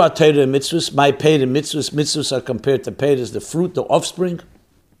world. Throughout Torah and mitzvahs, my paid and mitzvahs are compared to paid as the fruit, the offspring.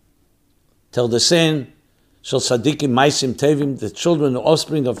 Till the saying, shall tzaddikim maisim tevim, the children, the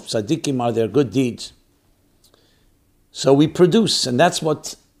offspring of tzaddikim are their good deeds. So we produce, and that's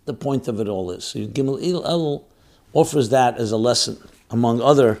what the point of it all is. So Gimel El offers that as a lesson, among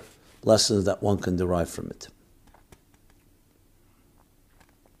other lessons that one can derive from it.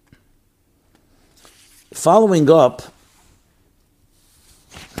 Following up,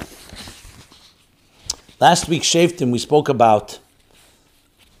 last week, Shaftim, we spoke about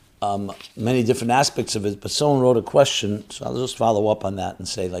many different aspects of it, but someone wrote a question, so I'll just follow up on that and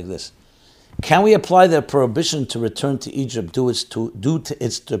say like this. Can we apply the prohibition to return to Egypt due to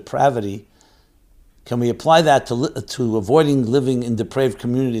its depravity? Can we apply that to avoiding living in depraved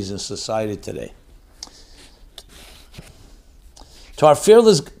communities in society today? To our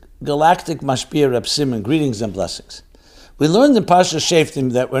fearless galactic mashpia Reb Simon, greetings and blessings. We learned in Pasha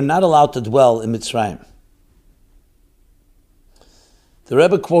Shaftim that we're not allowed to dwell in Mitzrayim. The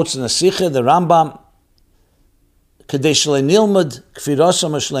Rebbe quotes in the Sikha, the Rambam, Kedei shlei nilmud, kfi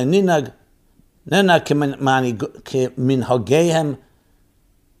rosam shlei ninag, nena keminhagehem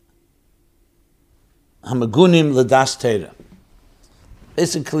hamagunim l'das Torah.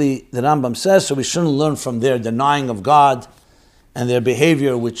 Basically, the Rambam says, so we shouldn't learn from their denying of God and their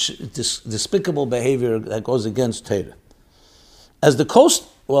behavior, which despicable behavior that goes against Torah. As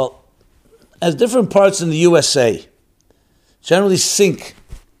different parts in the USA generally sink,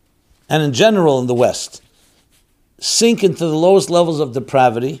 and in general in the West, sink into the lowest levels of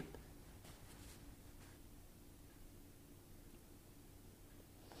depravity,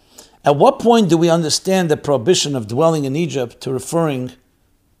 at what point do we understand the prohibition of dwelling in Egypt to referring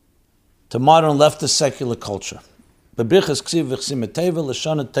to modern leftist secular culture?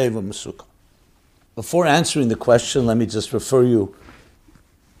 Before answering the question, let me just refer you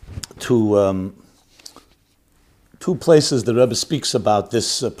to two places the Rebbe speaks about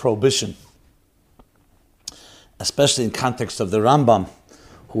this prohibition, especially in context of the Rambam,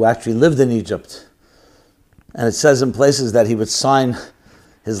 who actually lived in Egypt. And it says in places that he would sign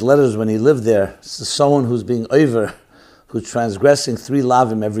his letters when he lived there to someone who's being over, who's transgressing 3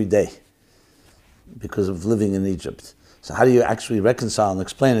 lavim every day because of living in Egypt. So how do you actually reconcile and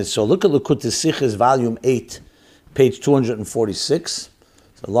explain it? So look at Likutei Sichos, volume 8, page 246.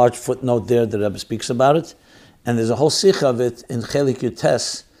 There's a large footnote there, the Rebbe speaks about it. And there's a whole sikha of it in Chelik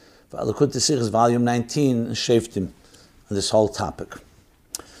Yutes, Likutei Sichos, volume 19, Shaftim, on this whole topic.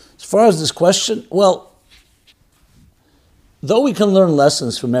 As far as this question, well, though we can learn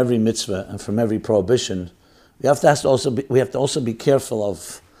lessons from every mitzvah and from every prohibition, we have to also be careful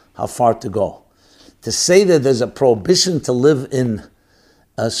of how far to go. To say that there's a prohibition to live in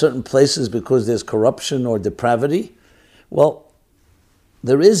certain places because there's corruption or depravity, well,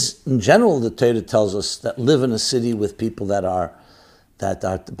 there is, in general, the Torah tells us that live in a city with people that are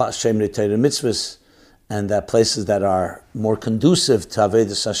Shemrei Torah mitzvahs, and that places that are more conducive to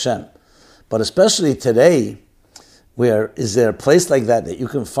Avodas Hashem. But especially today, where is there a place like that you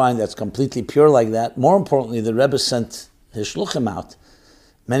can find that's completely pure like that? More importantly, the Rebbe sent his shluchim out.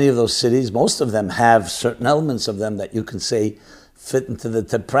 Many of those cities, most of them have certain elements of them that you can say fit into the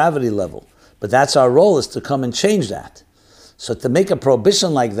depravity level. But that's our role, is to come and change that. So to make a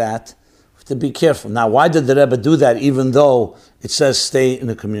prohibition like that, we have to be careful. Now, why did the Rebbe do that, even though it says stay in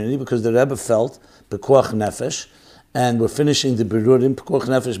the community? Because the Rebbe felt Pekuach Nefesh, and we're finishing the Berurim, Pekuach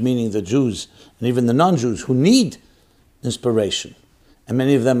Nefesh meaning the Jews, and even the non-Jews, who need inspiration. And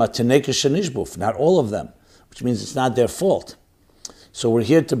many of them are Tenekes Shenishbuf, not all of them, which means it's not their fault. So we're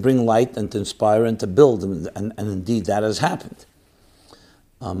here to bring light and to inspire and to build, and indeed that has happened.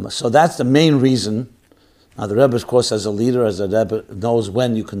 So that's the main reason. Now the Rebbe, of course, as a leader, as a Rebbe, knows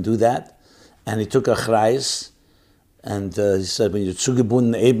when you can do that. And he took a chrayis, and he said, when you're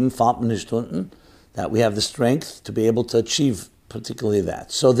zugebunden eben, fällt man nicht unten, that we have the strength to be able to achieve particularly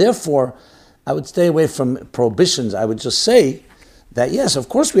that. So therefore, I would stay away from prohibitions. I would just say that, yes, of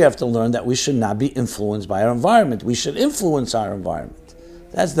course we have to learn that we should not be influenced by our environment. We should influence our environment.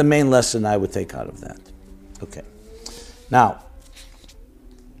 That's the main lesson I would take out of that. Okay. Now,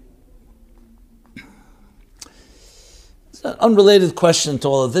 It's an unrelated question to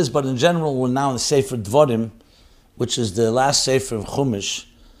all of this, but in general, we're now in the Sefer Dvarim, which is the last Sefer of Chumash,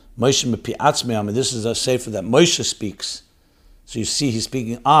 Moshe Mepi Atzmei. I mean, this is a Sefer that Moshe speaks. So you see he's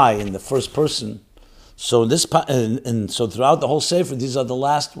speaking I in the first person. So so throughout the whole Sefer, these are the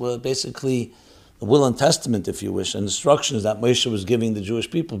last, basically, the will and testament, if you wish, and instructions that Moshe was giving the Jewish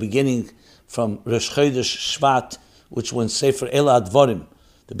people, beginning from Rosh Chodesh Shvat, which when Sefer Ela Dvarim,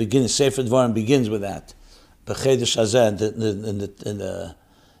 the beginning, Sefer Dvarim begins with that. B'Chodesh Hazeh, in the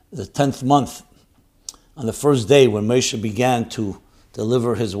 10th month, on the first day when Moshe began to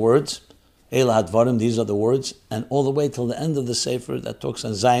deliver his words, Ela Dvarim, these are the words, and all the way till the end of the Sefer that talks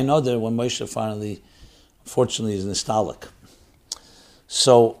on Zayin Oder, when Moshe finally, unfortunately, is nostalgic.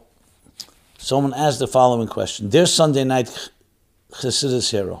 So, someone asked the following question. Dear Sunday night Chassidus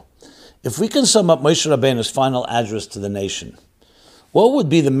hero, if we can sum up Moshe Rabbeinu's final address to the nation, what would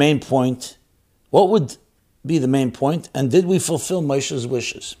be the main point? What would be the main point? And did we fulfill Moshe's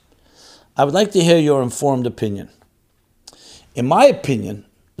wishes? I would like to hear your informed opinion. In my opinion,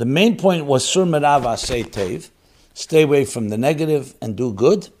 the main point was Sur Merav Aseh Tev, stay away from the negative and do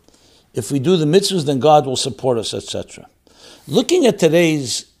good. If we do the mitzvahs, then God will support us, etc. Looking at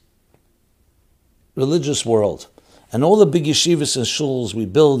today's religious world, and all the big yeshivas and shuls we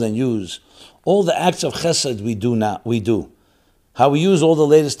build and use, all the acts of chesed we do, how we use all the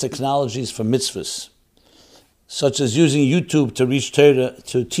latest technologies for mitzvahs, such as using YouTube to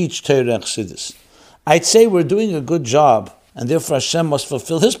teach Torah and Chassidus. I'd say we're doing a good job, and therefore Hashem must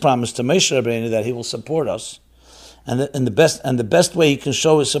fulfill His promise to Moshe Rabbeinu that He will support us. And the best way He can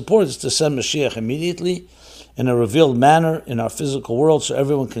show His support is to send Mashiach immediately, in a revealed manner in our physical world, so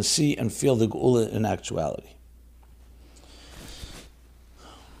everyone can see and feel the Geula in actuality.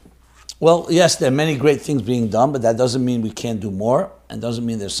 Well, yes, there are many great things being done, but that doesn't mean we can't do more, and doesn't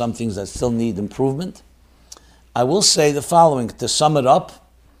mean there's some things that still need improvement. I will say the following, to sum it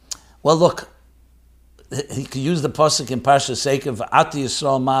up. Well, look, he could use the pasuk in Parsha Sekev, V'ati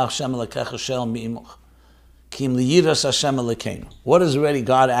Yisrael ma Hashem Elokecha shel mi'imoch, Kim liyiras Hashem Elokeinu. What is already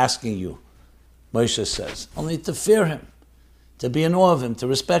God asking you? Moshe says, only to fear Him, to be in awe of Him, to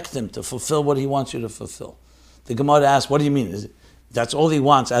respect Him, to fulfill what He wants you to fulfill. The Gemara asks, what do you mean? That's all He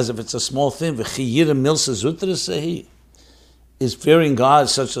wants, as if it's a small thing. Is fearing God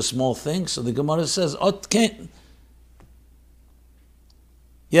such a small thing? So the Gemara says,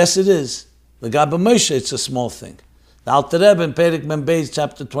 yes, it is. The Gabba Moshe, it's a small thing. The Alter Rebbe in Perek Mem Beis,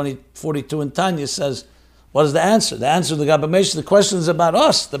 chapter 42 in Tanya says, what is the answer? The answer to the Gabba Moshe, the question is about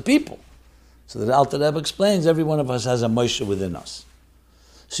us, the people. So the Alter Rebbe explains, every one of us has a Moshe within us.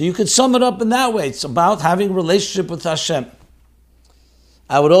 So you could sum it up in that way. It's about having a relationship with Hashem.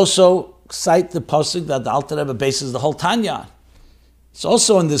 I would also cite the pasuk that the Alter Rebbe bases the whole Tanya on. It's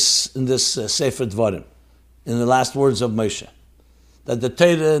also in this Sefer Dvarim, in the last words of Moshe, that the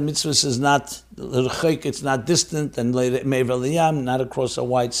Torah mitzvahs is not it's not distant, and Me'aver Liyam, not across a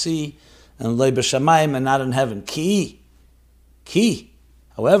wide sea, and Lei B'Shamayim, and not in heaven. Ki.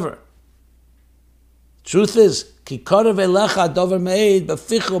 However, truth is, Ki Korav Elecha Dover Me'ed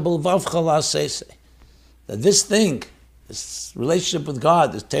B'Ficho B'Lvavcha La'aseh, that this thing, this relationship with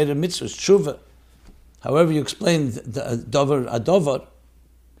God, this Torah mitzvahs, tshuva, however you explain the Adover,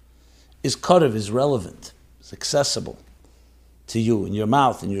 is Korav, is relevant, is accessible to you, in your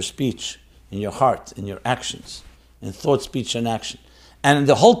mouth, in your speech, in your heart, in your actions, in thought, speech, and action. And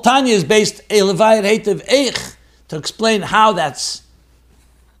the whole Tanya is based, Elevayat Heitev Eich, to explain how that's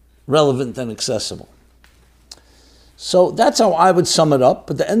relevant and accessible. So that's how I would sum it up.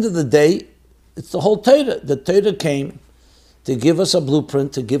 But at the end of the day, it's the whole Torah. The Torah came to give us a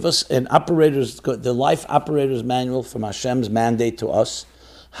blueprint, to give us the life operator's manual from Hashem's mandate to us,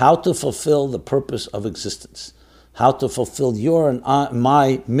 how to fulfill the purpose of existence, how to fulfill your and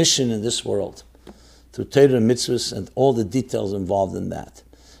my mission in this world, through Torah and mitzvahs and all the details involved in that.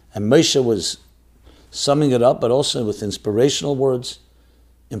 And Moshe was summing it up, but also with inspirational words,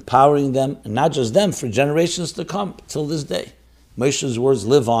 empowering them, and not just them, for generations to come, till this day. Moshe's words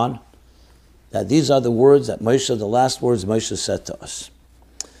live on, that these are the words that Moshe, the last words Moshe said to us.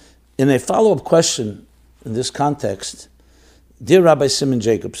 In a follow-up question in this context, dear Rabbi Simon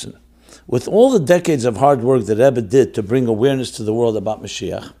Jacobson, with all the decades of hard work that Rebbe did to bring awareness to the world about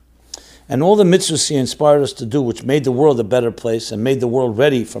Mashiach, and all the mitzvahs he inspired us to do, which made the world a better place and made the world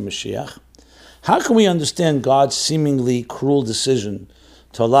ready for Mashiach, how can we understand God's seemingly cruel decision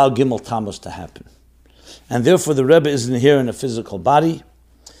to allow Gimel Tammuz to happen? And therefore the Rebbe isn't here in a physical body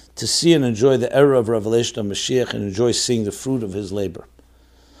to see and enjoy the era of revelation of Mashiach and enjoy seeing the fruit of his labor.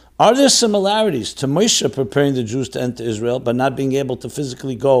 Are there similarities to Moshe preparing the Jews to enter Israel but not being able to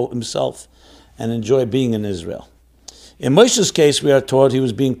physically go himself and enjoy being in Israel? In Moshe's case, we are taught he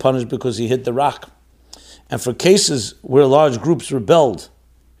was being punished because he hit the rock. And for cases where large groups rebelled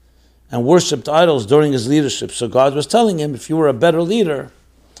and worshipped idols during his leadership, so God was telling him, if you were a better leader,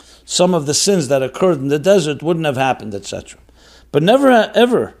 some of the sins that occurred in the desert wouldn't have happened, etc. But never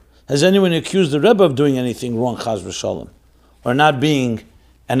ever has anyone accused the Rebbe of doing anything wrong, chas v'shalom, or not being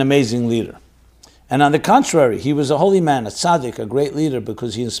an amazing leader. And on the contrary, he was a holy man, a tzaddik, a great leader,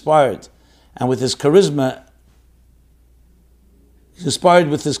 because he inspired, and with his charisma, he's inspired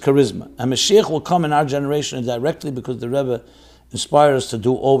with his charisma. And Mashiach will come in our generation directly because the Rebbe inspired us to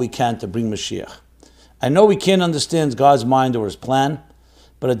do all we can to bring Mashiach. I know we can't understand God's mind or his plan,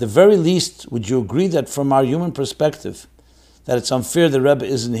 but at the very least, would you agree that from our human perspective, that it's unfair the Rebbe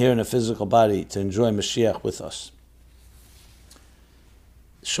isn't here in a physical body to enjoy Mashiach with us?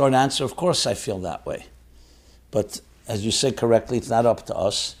 Short answer, of course I feel that way. But as you say correctly, it's not up to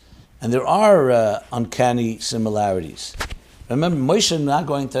us. And there are uncanny similarities. Remember, Moshe not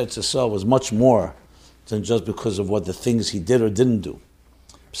going to Eretz Yisrael was much more than just because of what the things he did or didn't do.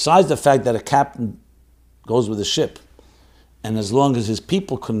 Besides the fact that a captain goes with a ship, and as long as his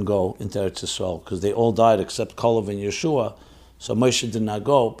people couldn't go into Eretz Yisrael, because they all died except Kalev and Yeshua, so Moshe did not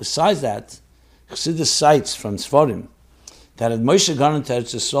go. Besides that, Chassidus cites from Sfarim that had Moshe gone into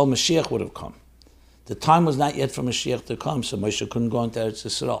Eretz Yisrael, Mashiach would have come. The time was not yet for Mashiach to come, so Moshe couldn't go into Eretz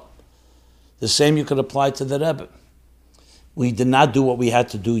Yisrael. The same you could apply to the Rebbe. We did not do what we had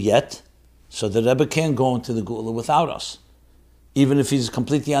to do yet, so the Rebbe can't go into the Geula without us, even if he's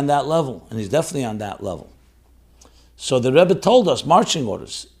completely on that level, and he's definitely on that level. So the Rebbe told us, marching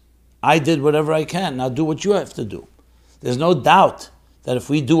orders, I did whatever I can, now do what you have to do. There's no doubt that if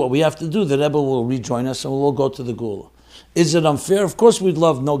we do what we have to do, the Rebbe will rejoin us and we'll go to the Geula. Is it unfair? Of course we'd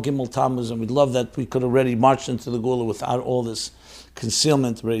love no Gimel Tammuz, and we'd love that we could already march into the Geula without all this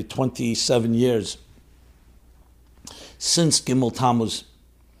concealment, already 27 years since Gimel Tammuz.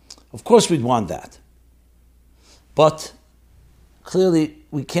 Of course we'd want that. But clearly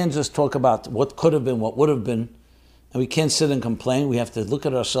we can't just talk about what could have been, what would have been, and we can't sit and complain. We have to look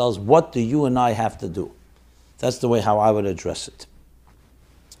at ourselves. What do you and I have to do? That's the way how I would address it.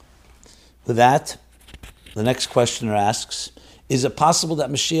 With that, the next questioner asks, is it possible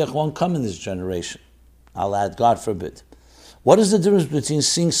that Mashiach won't come in this generation? I'll add, God forbid. What is the difference between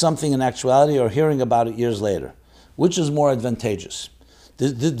seeing something in actuality or hearing about it years later? Which is more advantageous?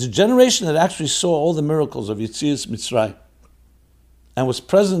 The generation that actually saw all the miracles of Yetzias Mitzrayim and was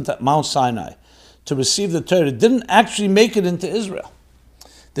present at Mount Sinai to receive the Torah didn't actually make it into Israel.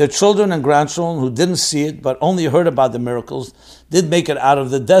 Their children and grandchildren who didn't see it but only heard about the miracles did make it out of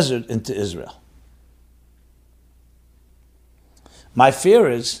the desert into Israel. My fear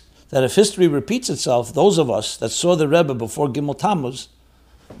is that if history repeats itself, those of us that saw the Rebbe before Gimel Tammuz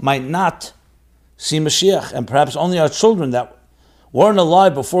might not see Mashiach, and perhaps only our children that weren't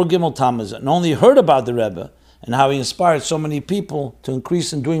alive before Gimel Tammuz and only heard about the Rebbe and how he inspired so many people to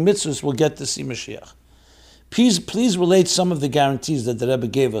increase in doing mitzvahs will get to see Mashiach. Please relate some of the guarantees that the Rebbe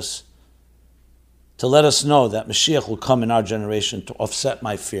gave us to let us know that Mashiach will come in our generation to offset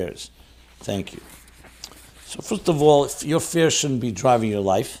my fears. Thank you. So first of all, if your fear shouldn't be driving your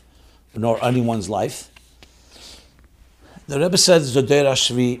life, nor anyone's life. The Rebbe said, Zoder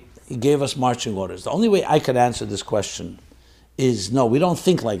Ashvi, he gave us marching orders. The only way I could answer this question is, no, we don't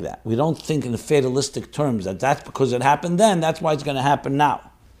think like that. We don't think in fatalistic terms that that's because it happened then, that's why it's going to happen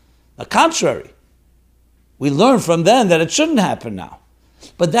now. The contrary. We learn from then that it shouldn't happen now.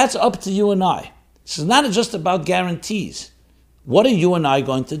 But that's up to you and I. This is not just about guarantees. What are you and I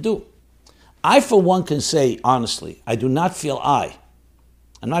going to do? I, for one, can say, honestly, I do not feel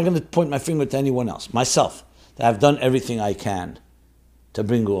I'm not going to point my finger to anyone else, myself, that I've done everything I can to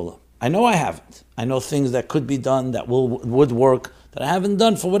bring Geula. I know I haven't. I know things that could be done, that would work, that I haven't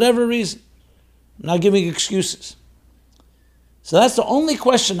done for whatever reason. I'm not giving excuses. So that's the only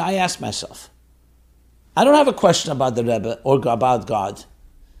question I ask myself. I don't have a question about the Rebbe or about God.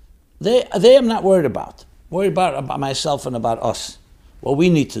 They I'm not worried about. Worried about myself and about us, what we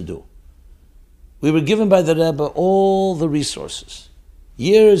need to do. We were given by the Rebbe all the resources.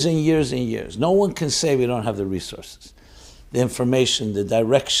 Years and years and years. No one can say we don't have the resources. The information, the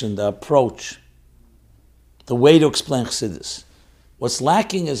direction, the approach, the way to explain Chassidus. What's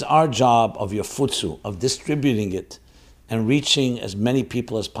lacking is our job of your futsu, of distributing it and reaching as many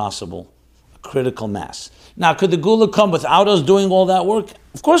people as possible, a critical mass. Now, could the Geula come without us doing all that work?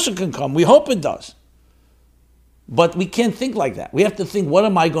 Of course it can come. We hope it does. But we can't think like that. We have to think, what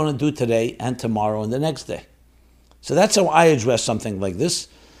am I going to do today and tomorrow and the next day? So that's how I address something like this.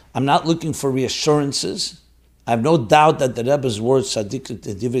 I'm not looking for reassurances. I have no doubt that the Rebbe's words, Divrei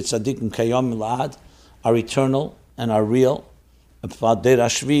Tzadikim Kayom Milad, are eternal and are real, about Deir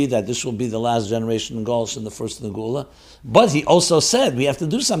Hashvi, that this will be the last generation in Golus and the first in the Gula. But he also said we have to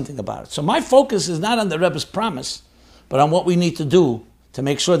do something about it. So my focus is not on the Rebbe's promise, but on what we need to do to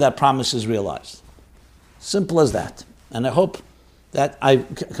make sure that promise is realized. Simple as that. And I hope that I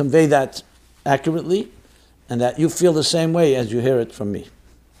convey that accurately and that you feel the same way as you hear it from me.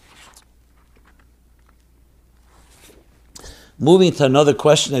 Moving to another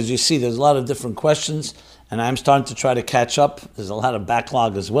question, as you see, there's a lot of different questions, and I'm starting to try to catch up. There's a lot of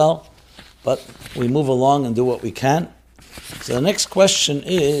backlog as well, but we move along and do what we can. So the next question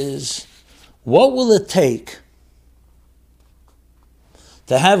is, what will it take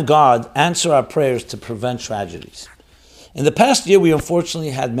to have God answer our prayers to prevent tragedies? In the past year, we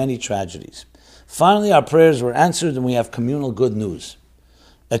unfortunately had many tragedies. Finally, our prayers were answered and we have communal good news.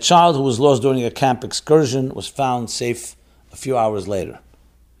 A child who was lost during a camp excursion was found safe a few hours later.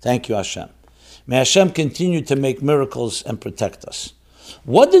 Thank you, Hashem. May Hashem continue to make miracles and protect us.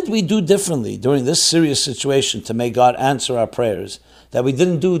 What did we do differently during this serious situation to make God answer our prayers that we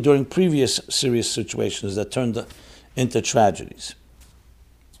didn't do during previous serious situations that turned into tragedies?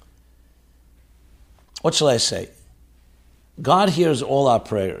 What shall I say? God hears all our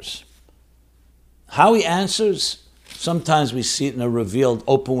prayers. How he answers, sometimes we see it in a revealed,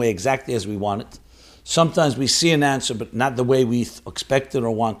 open way exactly as we want it. Sometimes we see an answer, but not the way we expected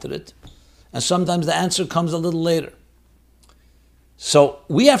or wanted it. And sometimes the answer comes a little later. So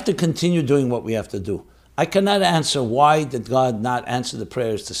we have to continue doing what we have to do. I cannot answer why did God not answer the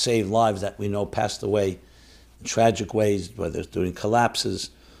prayers to save lives that we know passed away in tragic ways, whether it's during collapses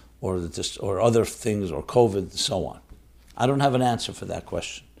or other things or COVID and so on. I don't have an answer for that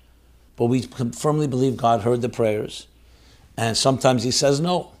question. But we firmly believe God heard the prayers, and sometimes he says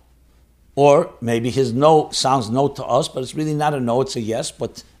no. Or maybe his no sounds no to us, but it's really not a no, it's a yes,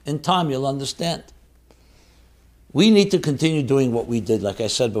 but in time you'll understand. We need to continue doing what we did, like I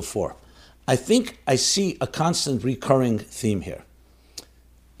said before. I think I see a constant recurring theme here.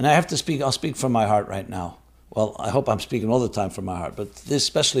 And I have to speak, I'll speak from my heart right now. Well, I hope I'm speaking all the time from my heart, but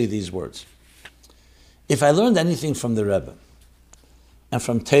especially these words. If I learned anything from the Rebbe, and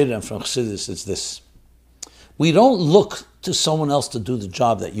from Torah and from Chassidus, it's this. We don't look to someone else to do the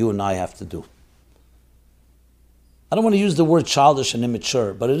job that you and I have to do. I don't want to use the word childish and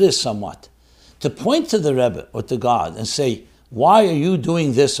immature, but it is somewhat. To point to the Rebbe or to God and say, why are you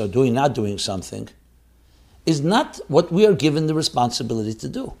doing this or not doing something, is not what we are given the responsibility to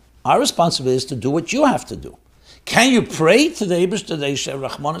do. Our responsibility is to do what you have to do. Can you pray to the Eibush, to the Yisher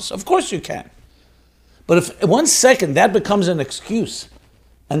Rachmanis? Of course you can. But if 1 second that becomes an excuse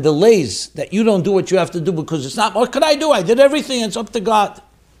and delays that you don't do what you have to do because it's not, what could I do? I did everything, it's up to God.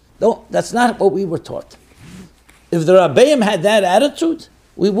 No, that's not what we were taught. If the Rabbeim had that attitude,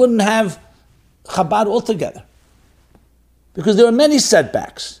 we wouldn't have Chabad altogether. Because there are many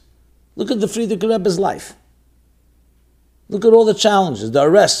setbacks. Look at the Frierdiker Rebbe's life. Look at all the challenges, the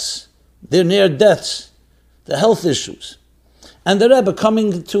arrests, the near deaths, the health issues. And the Rebbe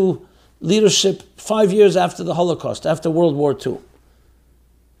coming to leadership 5 years after the Holocaust, after World War II.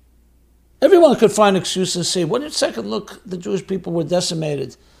 Everyone could find excuses and say, wait a second, look, the Jewish people were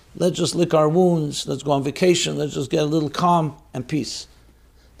decimated. Let's just lick our wounds, let's go on vacation, let's just get a little calm and peace.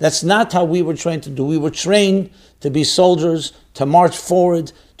 That's not how we were trained to do. We were trained to be soldiers, to march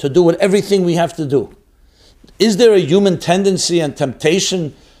forward, to do everything we have to do. Is there a human tendency and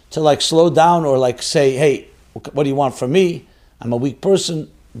temptation to slow down or say, hey, what do you want from me? I'm a weak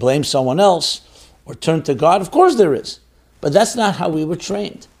person, blame someone else, or turn to God? Of course there is. But that's not how we were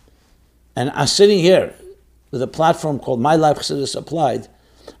trained. And I'm sitting here with a platform called My Life Chassidus Applied.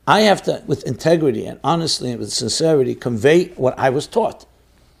 I have to, with integrity and honestly and with sincerity, convey what I was taught.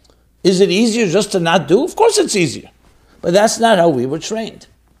 Is it easier just to not do? Of course it's easier. But that's not how we were trained.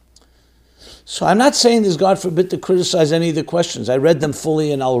 So I'm not saying this, God forbid, to criticize any of the questions. I read them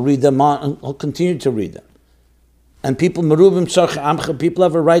fully and I'll read them on, and I'll continue to read them. And people, people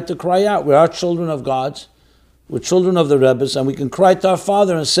have a right to cry out. We are children of God's. We're children of the Rebbe's, and we can cry to our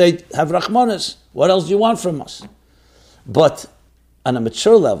Father and say, have Rachmanis. What else do you want from us? But on a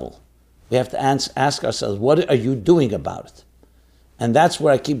mature level, we have to ask ourselves, what are you doing about it? And that's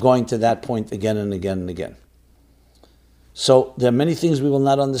where I keep going to that point again and again and again. So there are many things we will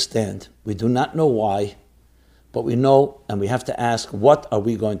not understand. We do not know why, but we know, and we have to ask, what are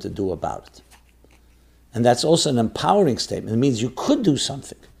we going to do about it? And that's also an empowering statement. It means you could do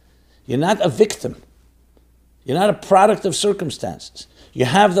something. You're not a victim. You're not a product of circumstances. You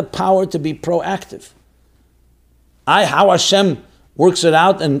have the power to be proactive. How Hashem works it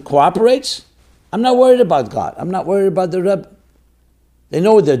out and cooperates, I'm not worried about God. I'm not worried about the Rebbe. They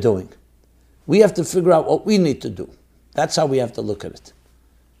know what they're doing. We have to figure out what we need to do. That's how we have to look at it.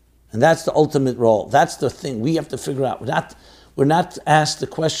 And that's the ultimate role. That's the thing we have to figure out. We're not asked the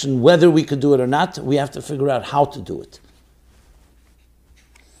question whether we could do it or not. We have to figure out how to do it.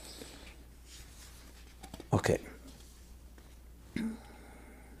 Okay.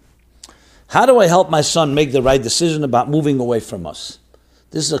 How do I help my son make the right decision about moving away from us?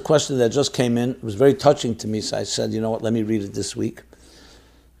 This is a question that just came in. It was very touching to me, so I said, you know what, let me read it this week.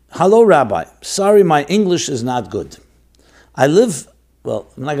 Hello, Rabbi. Sorry, my English is not good. I'm not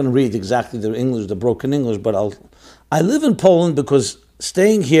going to read exactly the English, the broken English, but I live in Poland because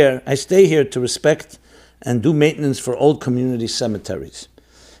I stay here to respect and do maintenance for old community cemeteries.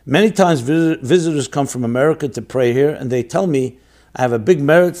 Many times visitors come from America to pray here, and they tell me I have a big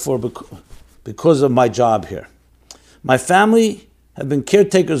merit because of my job here. My family have been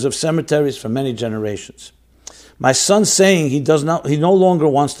caretakers of cemeteries for many generations. My son's saying he no longer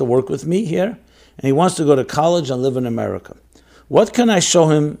wants to work with me here, and he wants to go to college and live in America. What can I show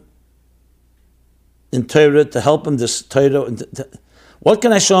him in Torah to help him What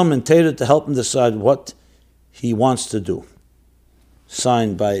can I show him in Torah to help him decide what he wants to do?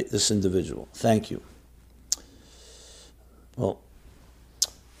 Signed by this individual. Thank you. Well,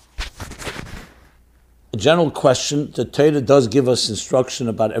 a general question, the Torah does give us instruction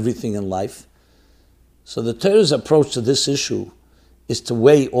about everything in life. So the Torah's approach to this issue is to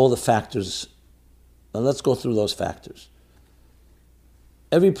weigh all the factors. And let's go through those factors.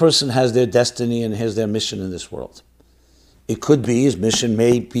 Every person has their destiny and has their mission in this world. It could be, his mission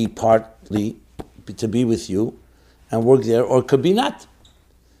may be partly to be with you and work there, or it could be not.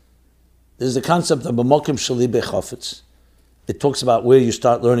 There's the concept of b'mokim sheli bechafetz. It talks about where you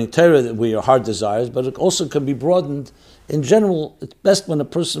start learning Torah, where your heart desires, but it also can be broadened. In general, it's best when a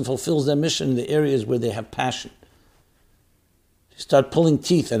person fulfills their mission in the areas where they have passion. You start pulling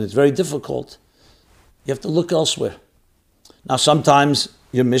teeth and it's very difficult, you have to look elsewhere. Now, sometimes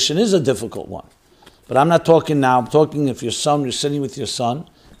your mission is a difficult one. But I'm not talking now, I'm talking if you're sitting with your son.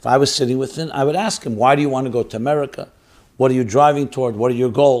 If I was sitting with him, I would ask him, why do you want to go to America? What are you driving toward? What are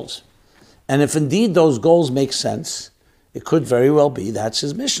your goals? And if indeed those goals make sense, it could very well be that's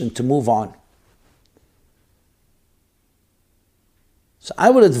his mission, to move on. So I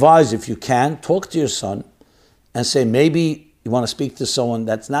would advise, if you can, talk to your son and say, maybe you want to speak to someone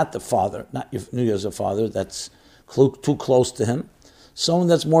that's not the father, not you as a father, that's too close to him, someone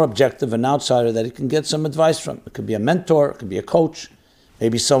that's more objective, an outsider that he can get some advice from. It could be a mentor, it could be a coach,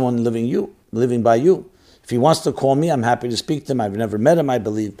 maybe someone living by you. If he wants to call me, I'm happy to speak to him. I've never met him, I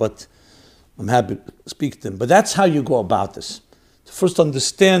believe, but I'm happy to speak to him. But that's how you go about this. To first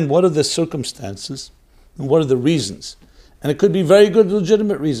understand what are the circumstances and what are the reasons. And it could be very good,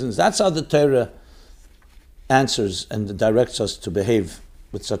 legitimate reasons. That's how the Torah answers and directs us to behave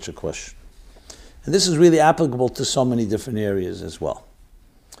with such a question. And this is really applicable to so many different areas as well.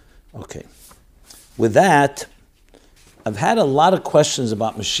 Okay. With that, I've had a lot of questions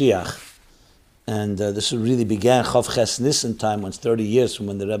about Mashiach. And this really began Chav Ches Nisan time, when it's 30 years from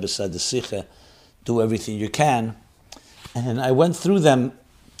when the Rebbe said the Sikha, do everything you can. And I went through them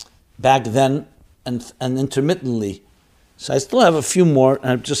back then and intermittently. So I still have a few more, and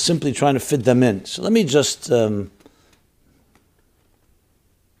I'm just simply trying to fit them in. So let me just go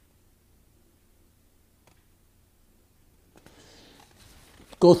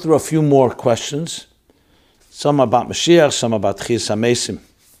through a few more questions. Some about Mashiach, some about Chis HaMesim.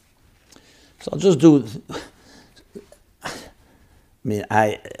 So I'll just do,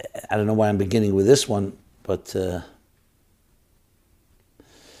 I don't know why I'm beginning with this one, but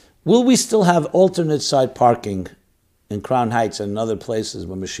will we still have alternate side parking in Crown Heights and in other places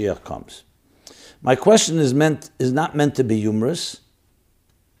when Mashiach comes? My question is not meant to be humorous.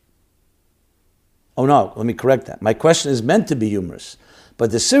 Oh no, let me correct that. My question is meant to be humorous. But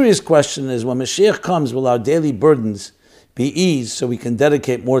the serious question is, when Mashiach comes, will our daily burdens be eased so we can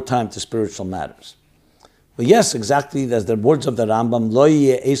dedicate more time to spiritual matters? Well, yes, exactly as the words of the Rambam, Lo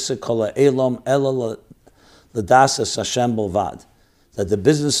yeh eisa kol ha'elam ela l'dasas Hashem bilvad, that the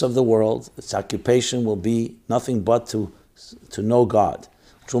business of the world, its occupation, will be nothing but to know God,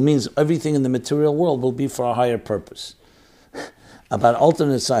 which will mean everything in the material world will be for a higher purpose. About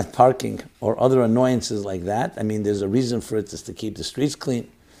alternate side parking or other annoyances like that, there's a reason for it, is to keep the streets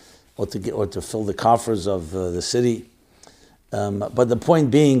clean, or to fill the coffers of the city. But the point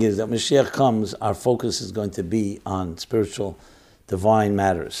being is that when Mashiach comes, our focus is going to be on spiritual, divine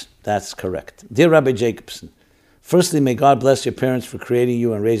matters. That's correct. Dear Rabbi Jacobson, firstly, may God bless your parents for creating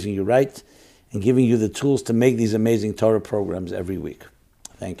you and raising you right, and giving you the tools to make these amazing Torah programs every week.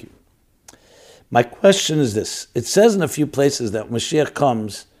 Thank you. My question is this. It says in a few places that when Mashiach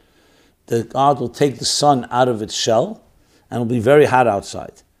comes, that God will take the sun out of its shell and it'll be very hot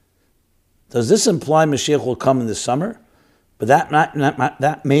outside. Does this imply Mashiach will come in the summer? But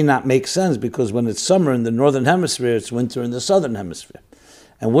that may not make sense, because when it's summer in the northern hemisphere, it's winter in the southern hemisphere.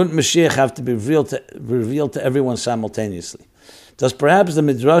 And wouldn't Mashiach have to be revealed to everyone simultaneously? Does perhaps the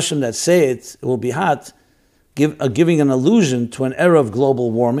midrashim that say it will be hot giving an allusion to an era of global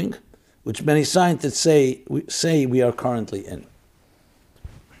warming, which many scientists say we are currently in?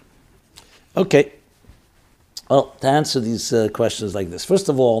 Okay. Well, to answer these questions like this, first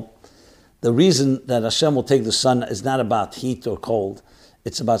of all, the reason that Hashem will take the sun is not about heat or cold.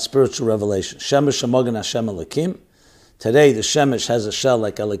 It's about spiritual revelation. Shemesh Hamogen Hashem Elokim. Today, the Shemesh has a shell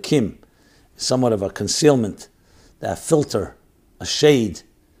like Elokim, somewhat of a concealment, that filter, a shade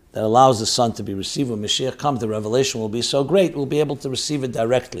that allows the sun to be received. When Mashiach comes, the revelation will be so great, we'll be able to receive it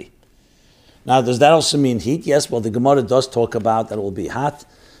directly. Now, does that also mean heat? Yes, well, the Gemara does talk about that it will be hot,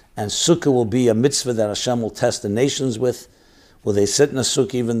 and Sukkah will be a mitzvah that Hashem will test the nations with. Will they sit in a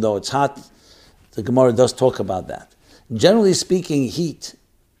sukkah even though it's hot? The Gemara does talk about that. Generally speaking, heat,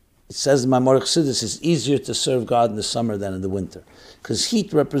 it says in Maimar Chassidus, it's easier to serve God in the summer than in the winter, because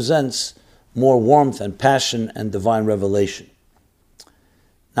heat represents more warmth and passion and divine revelation.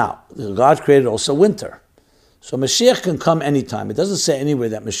 Now, God created also winter. So Mashiach can come anytime. It doesn't say anywhere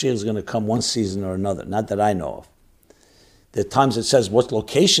that Mashiach is going to come one season or another, not that I know of. There are times it says what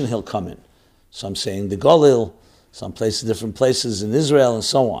location he'll come in. Some saying the Galil, some places, different places in Israel, and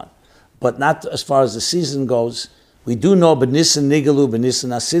so on. But not as far as the season goes. We do know b'Nisan Nigalu, b'Nisan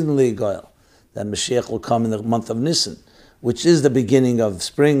Asidin Li'Goyel, that Mashiach will come in the month of Nisan, which is the beginning of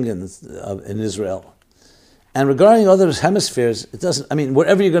spring in Israel. And regarding other hemispheres, it doesn't. I mean,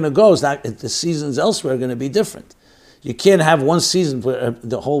 wherever you're going to go, the seasons elsewhere are going to be different. You can't have one season for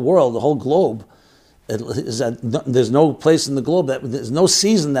the whole world, the whole globe. There's no place in the globe there's no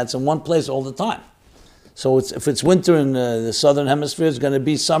season that's in one place all the time. So if it's winter in the southern hemisphere, it's going to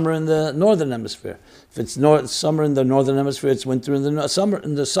be summer in the northern hemisphere. If it's summer in the northern hemisphere, it's winter in the summer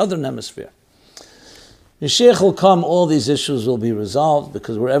in the southern hemisphere. Mashiach will come, all these issues will be resolved,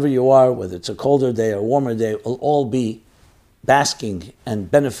 because wherever you are, whether it's a colder day or a warmer day, will all be basking and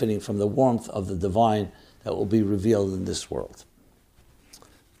benefiting from the warmth of the divine that will be revealed in this world.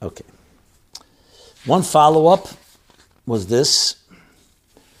 Okay. One follow-up was this.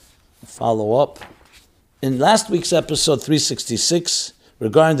 Follow-up. In last week's episode 366,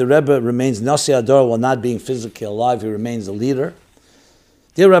 regarding the Rebbe remains Nasi Ador while not being physically alive, he remains a leader.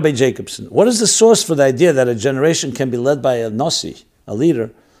 Dear Rabbi Jacobson, what is the source for the idea that a generation can be led by a Nasi, a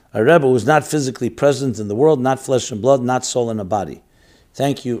leader, a Rebbe who is not physically present in the world, not flesh and blood, not soul and a body?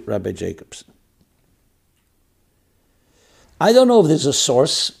 Thank you, Rabbi Jacobson. I don't know if there's a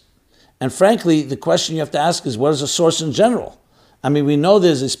source, and frankly, the question you have to ask is, what is a source in general? I mean, we know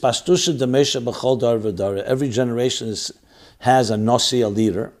there's this pastusha demesha b'chol dar v'dar. Every generation has a Nasi, a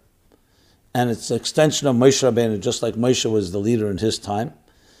leader, and it's an extension of Moshe Rabbeinu, just like Moshe was the leader in his time.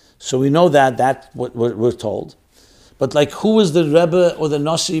 So we know that's what we're told. But like, who was the Rebbe or the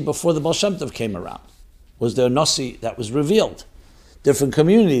Nasi before the Baal Shem Tov came around? Was there a Nasi that was revealed? Different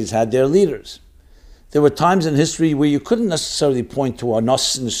communities had their leaders. There were times in history where you couldn't necessarily point to a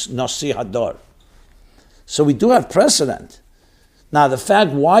Nasi Hadar. So we do have precedent. Now, the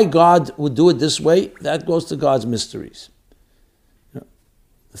fact why God would do it this way, that goes to God's mysteries. The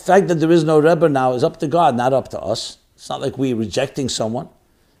fact that there is no Rebbe now is up to God, not up to us. It's not like we're rejecting someone.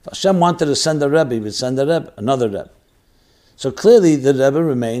 If Hashem wanted to send a Rebbe, he would send a Rebbe, another Rebbe. So clearly the Rebbe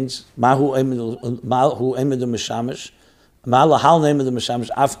remains, Mahu Emidu Mishamish, Malahal Emidu Mishamish,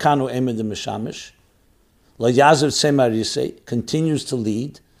 Afkanu Emidu Mishamish, Lo Yazav Semar Yisei, continues to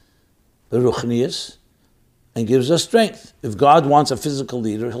lead the Ruchnias, and gives us strength. If God wants a physical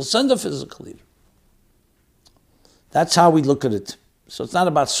leader, he'll send a physical leader. That's how we look at it. So it's not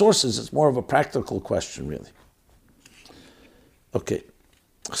about sources, it's more of a practical question, really. Okay.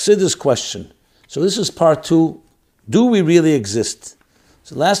 Chassidus question. So this is part 2. Do we really exist?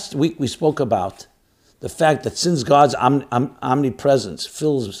 So last week we spoke about the fact that since God's omnipresence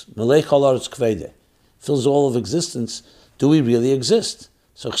fills fills all of existence, do we really exist?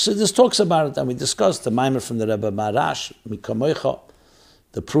 So Chassidus talks about it, and we discussed the Maimer from the Rebbe Marash, Mikamoicha,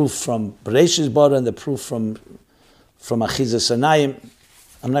 the proof from Bereshis Bara, and the proof from Achizas Anayim.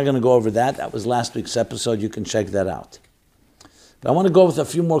 I'm not going to go over that. That was last week's episode. You can check that out. But I want to go with a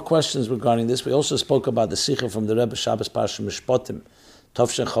few more questions regarding this. We also spoke about the Sikha from the Rebbe Shabbos Parsha Mishpotim,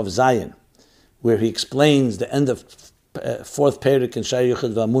 Tovshen Chav Zayin, where he explains the end of 4th Perik in Shari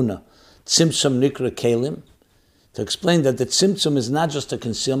Yuchid V'Amuna, Tzimtzum Nikra Kelim, to explain that the tzimtzum is not just a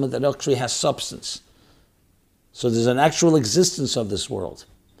concealment, that actually has substance. So there's an actual existence of this world.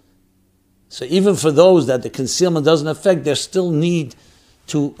 So even for those that the concealment doesn't affect, there still need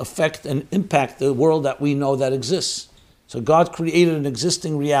to affect and impact the world that we know that exists. So God created an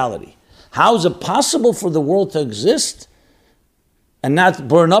existing reality. How is it possible for the world to exist and not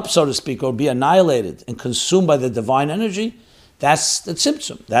burn up, so to speak, or be annihilated and consumed by the divine energy? That's the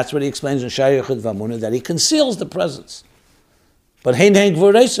tzimtzum. That's what he explains in Shai Yechid V'Amunah, that he conceals the presence. But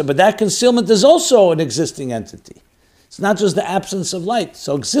that concealment is also an existing entity. It's not just the absence of light.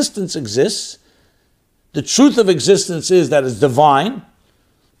 So existence exists. The truth of existence is that it's divine,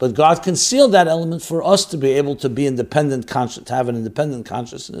 but God concealed that element for us to be able to be independent, to have an independent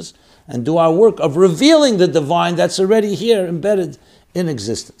consciousness and do our work of revealing the divine that's already here, embedded in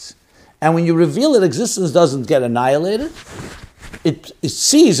existence. And when you reveal it, existence doesn't get annihilated. It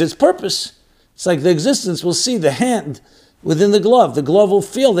sees its purpose. It's like the existence will see the hand within the glove. The glove will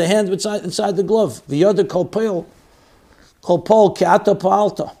feel the hand inside the glove. The other kolpol ke'ata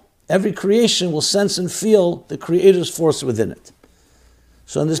pa'alta. Every creation will sense and feel the Creator's force within it.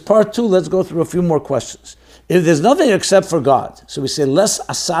 So in this part 2, let's go through a few more questions. If there's nothing except for God, so we say, Les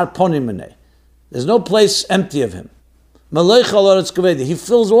asar ponim minei. There's no place empty of Him. Melech al haaretz kavedi. He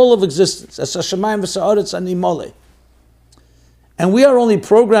fills all of existence. Es hashamayim v'sa'aretz ani moleh. And we are only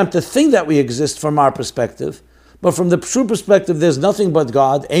programmed to think that we exist from our perspective, but from the true perspective, there's nothing but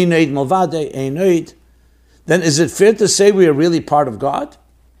God. Ein oid malvade, ein oid. Then is it fair to say we are really part of God?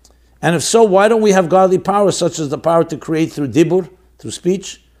 And if so, why don't we have godly powers such as the power to create through dibur, through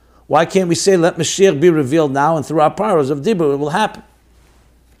speech? Why can't we say, let Mashiach be revealed now, and through our powers of dibur it will happen?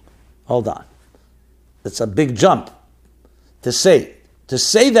 Hold on. That's a big jump. To say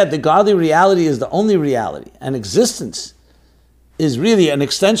that the godly reality is the only reality, and existence is really an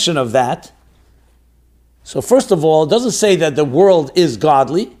extension of that. So first of all, it doesn't say that the world is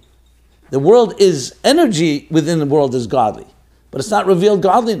godly. The world is, energy within the world is godly, but it's not revealed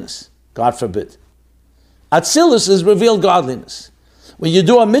godliness. God forbid. Atzilus is revealed godliness. When you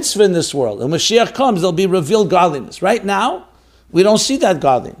do a mitzvah in this world, and Mashiach comes, there'll be revealed godliness. Right now, we don't see that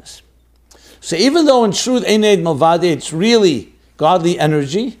godliness. So even though in truth, Ein oid malvade, it's really godly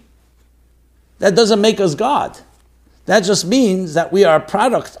energy, that doesn't make us God. That just means that we are a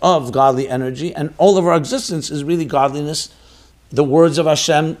product of godly energy, and all of our existence is really godliness, the words of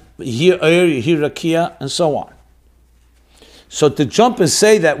Hashem, Yehir Rakia, and so on. So to jump and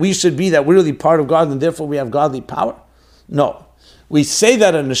say that we're really part of God and therefore we have godly power? No. We say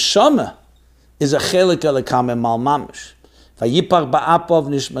that a neshama is a chelik elokam mal mamish. Vayipach ba'apov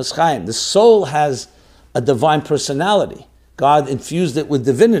nishmas chaim. The soul has a divine personality. God infused it with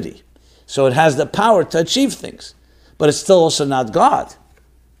divinity. So it has the power to achieve things. But it's still also not God.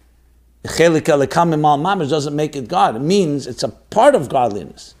 Chelik elokam mal mamish doesn't make it God. It means it's a part of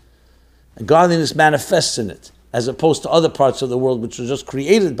godliness. And godliness manifests in it, as opposed to other parts of the world which are just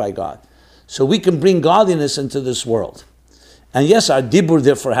created by God. So we can bring godliness into this world. And yes, our dibur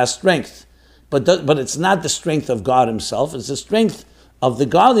therefore has strength, but it's not the strength of God Himself, it's the strength of the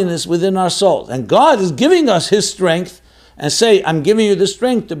godliness within our souls. And God is giving us His strength and say, I'm giving you the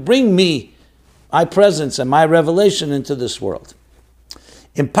strength to bring me, my presence and my revelation into this world.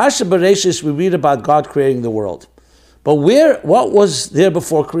 In Parsha Bereshis, we read about God creating the world. But what was there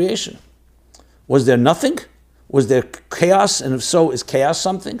before creation? Was there nothing? Was there chaos? And if so, is chaos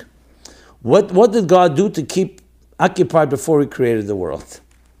something? What did God do to keep occupied before He created the world?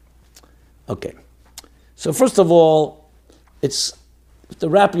 Okay. So first of all, to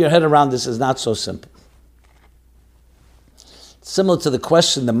wrap your head around this is not so simple. Similar to the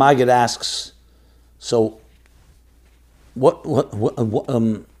question the Maggid asks, so why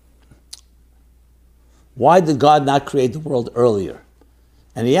did God not create the world earlier?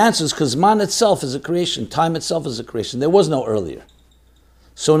 And he answers, because man itself is a creation, time itself is a creation. There was no earlier.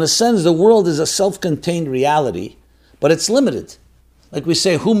 So in a sense, the world is a self-contained reality, but it's limited. Like we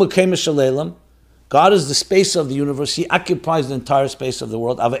say, Hu Mekayim Shalelam, God is the space of the universe. He occupies the entire space of the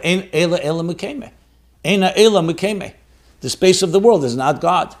world. Ava ein ela ela mekayme. Eina ela mekayme. The space of the world is not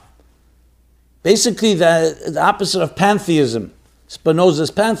God. Basically, the opposite of pantheism,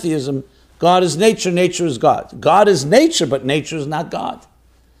 Spinoza's pantheism, God is nature, nature is God. God is nature, but nature is not God.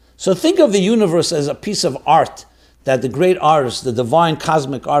 So think of the universe as a piece of art that the great artist, the divine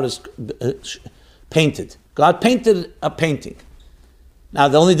cosmic artist, painted. God painted a painting. Now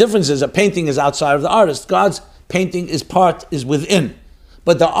the only difference is a painting is outside of the artist. God's painting is within.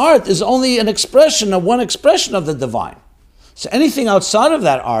 But the art is only an expression of one expression of the divine. So anything outside of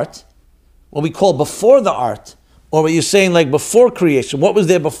that art, what we call before the art, or what you're saying like before creation, what was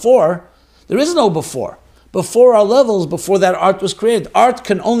there before? There is no before. Before our levels, before that art was created. Art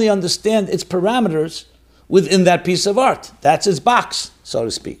can only understand its parameters within that piece of art. That's its box, so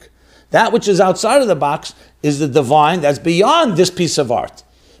to speak. That which is outside of the box is the divine that's beyond this piece of art.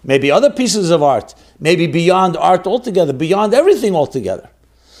 Maybe other pieces of art, maybe beyond art altogether, beyond everything altogether.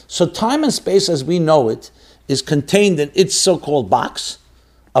 So time and space as we know it is contained in its so-called box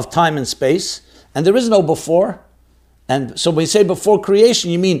of time and space, and there is no before. And so when you say before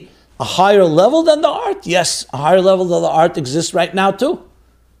creation, you mean a higher level than the art? Yes, a higher level than the art exists right now too.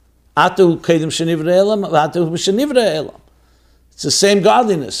 Atu kedim shenivra elam, atu shenivra elam. It's the same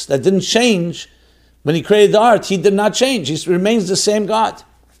godliness that didn't change when he created the art. He did not change. He remains the same God.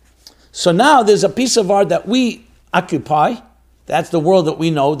 So now there's a piece of art that we occupy. That's the world that we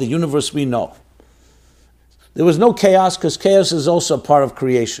know, the universe we know. There was no chaos because chaos is also part of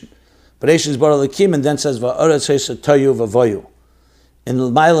creation. Bereshis bara Elokim, and then says va'aretz hesa toyu v'voyu. In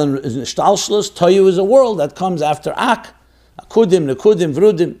Mailan Shtalshlus, toyu is a world that comes after Ak, Akudim, Nekudim,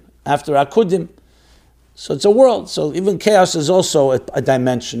 Vrudim, after Akudim. So it's a world. So even chaos is also a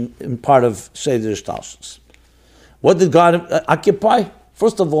dimension in part of Seder Shtalshlus. What did God occupy?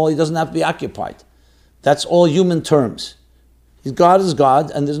 First of all, he doesn't have to be occupied. That's all human terms. God is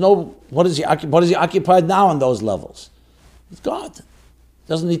God, and there's no, what is he occupied now on those levels? He's God. He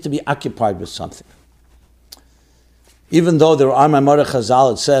doesn't need to be occupied with something. Even though there are Maimonides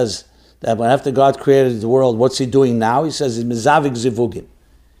Chazal, it says that when after God created the world, what's he doing now? He says he's mezavig zivugim.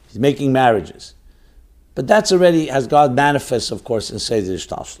 He's making marriages. But that's already, as God manifests, of course, in Seder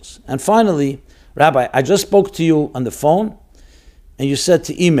Shtalshlus. And finally, Rabbi, I just spoke to you on the phone, and you said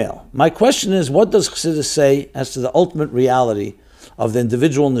to email. My question is, what does Chassidus say as to the ultimate reality of the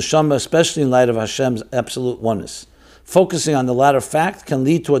individual neshama, especially in light of Hashem's absolute oneness? Focusing on the latter fact can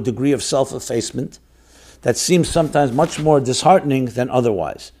lead to a degree of self-effacement that seems sometimes much more disheartening than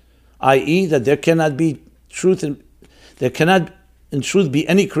otherwise, i.e. that there cannot in truth be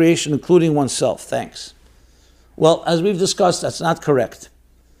any creation including oneself. Thanks. Well, as we've discussed, that's not correct.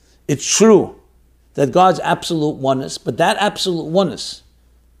 It's true that God's absolute oneness, but that absolute oneness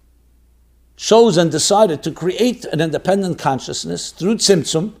chose and decided to create an independent consciousness through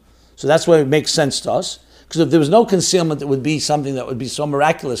tzimtzum, so that's why it makes sense to us, because if there was no concealment, it would be something that would be so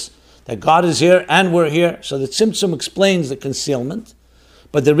miraculous that God is here and we're here, so the tzimtzum explains the concealment,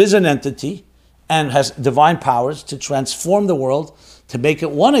 but there is an entity and has divine powers to transform the world, to make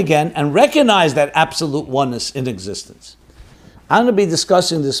it one again, and recognize that absolute oneness in existence. I'm going to be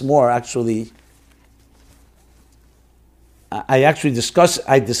discussing this more, actually. I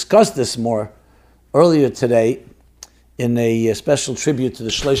discussed this more earlier today in a special tribute to the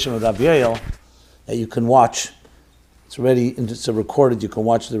Shloshim of Rabbi Yoel that you can watch. It's recorded. You can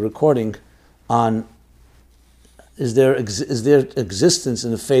watch the recording on is there existence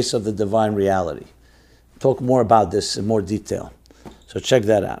in the face of the divine reality. Talk more about this in more detail. So check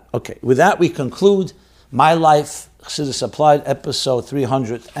that out. Okay, with that we conclude My Life Chassidus Applied, episode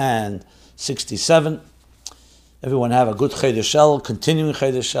 367. Everyone have a good Chodesh Elul, continuing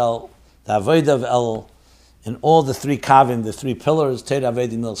Chodesh Elul, the Avodah of Elul, in all the three kavim, the three pillars, Teira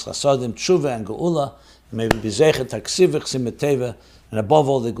Avedi Milas Chasodim, Tshuva and Geula, and maybe Bizechet, Taksivich, Simeteva, and above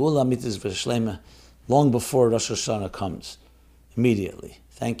all the Geula, Mitzvah V'Shlema, long before Rosh Hashanah comes, immediately.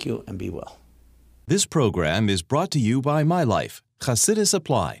 Thank you and be well. This program is brought to you by My Life, Chassidus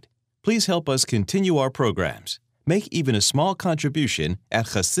Applied. Please help us continue our programs. Make even a small contribution at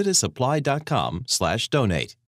chassidusapply.com/donate.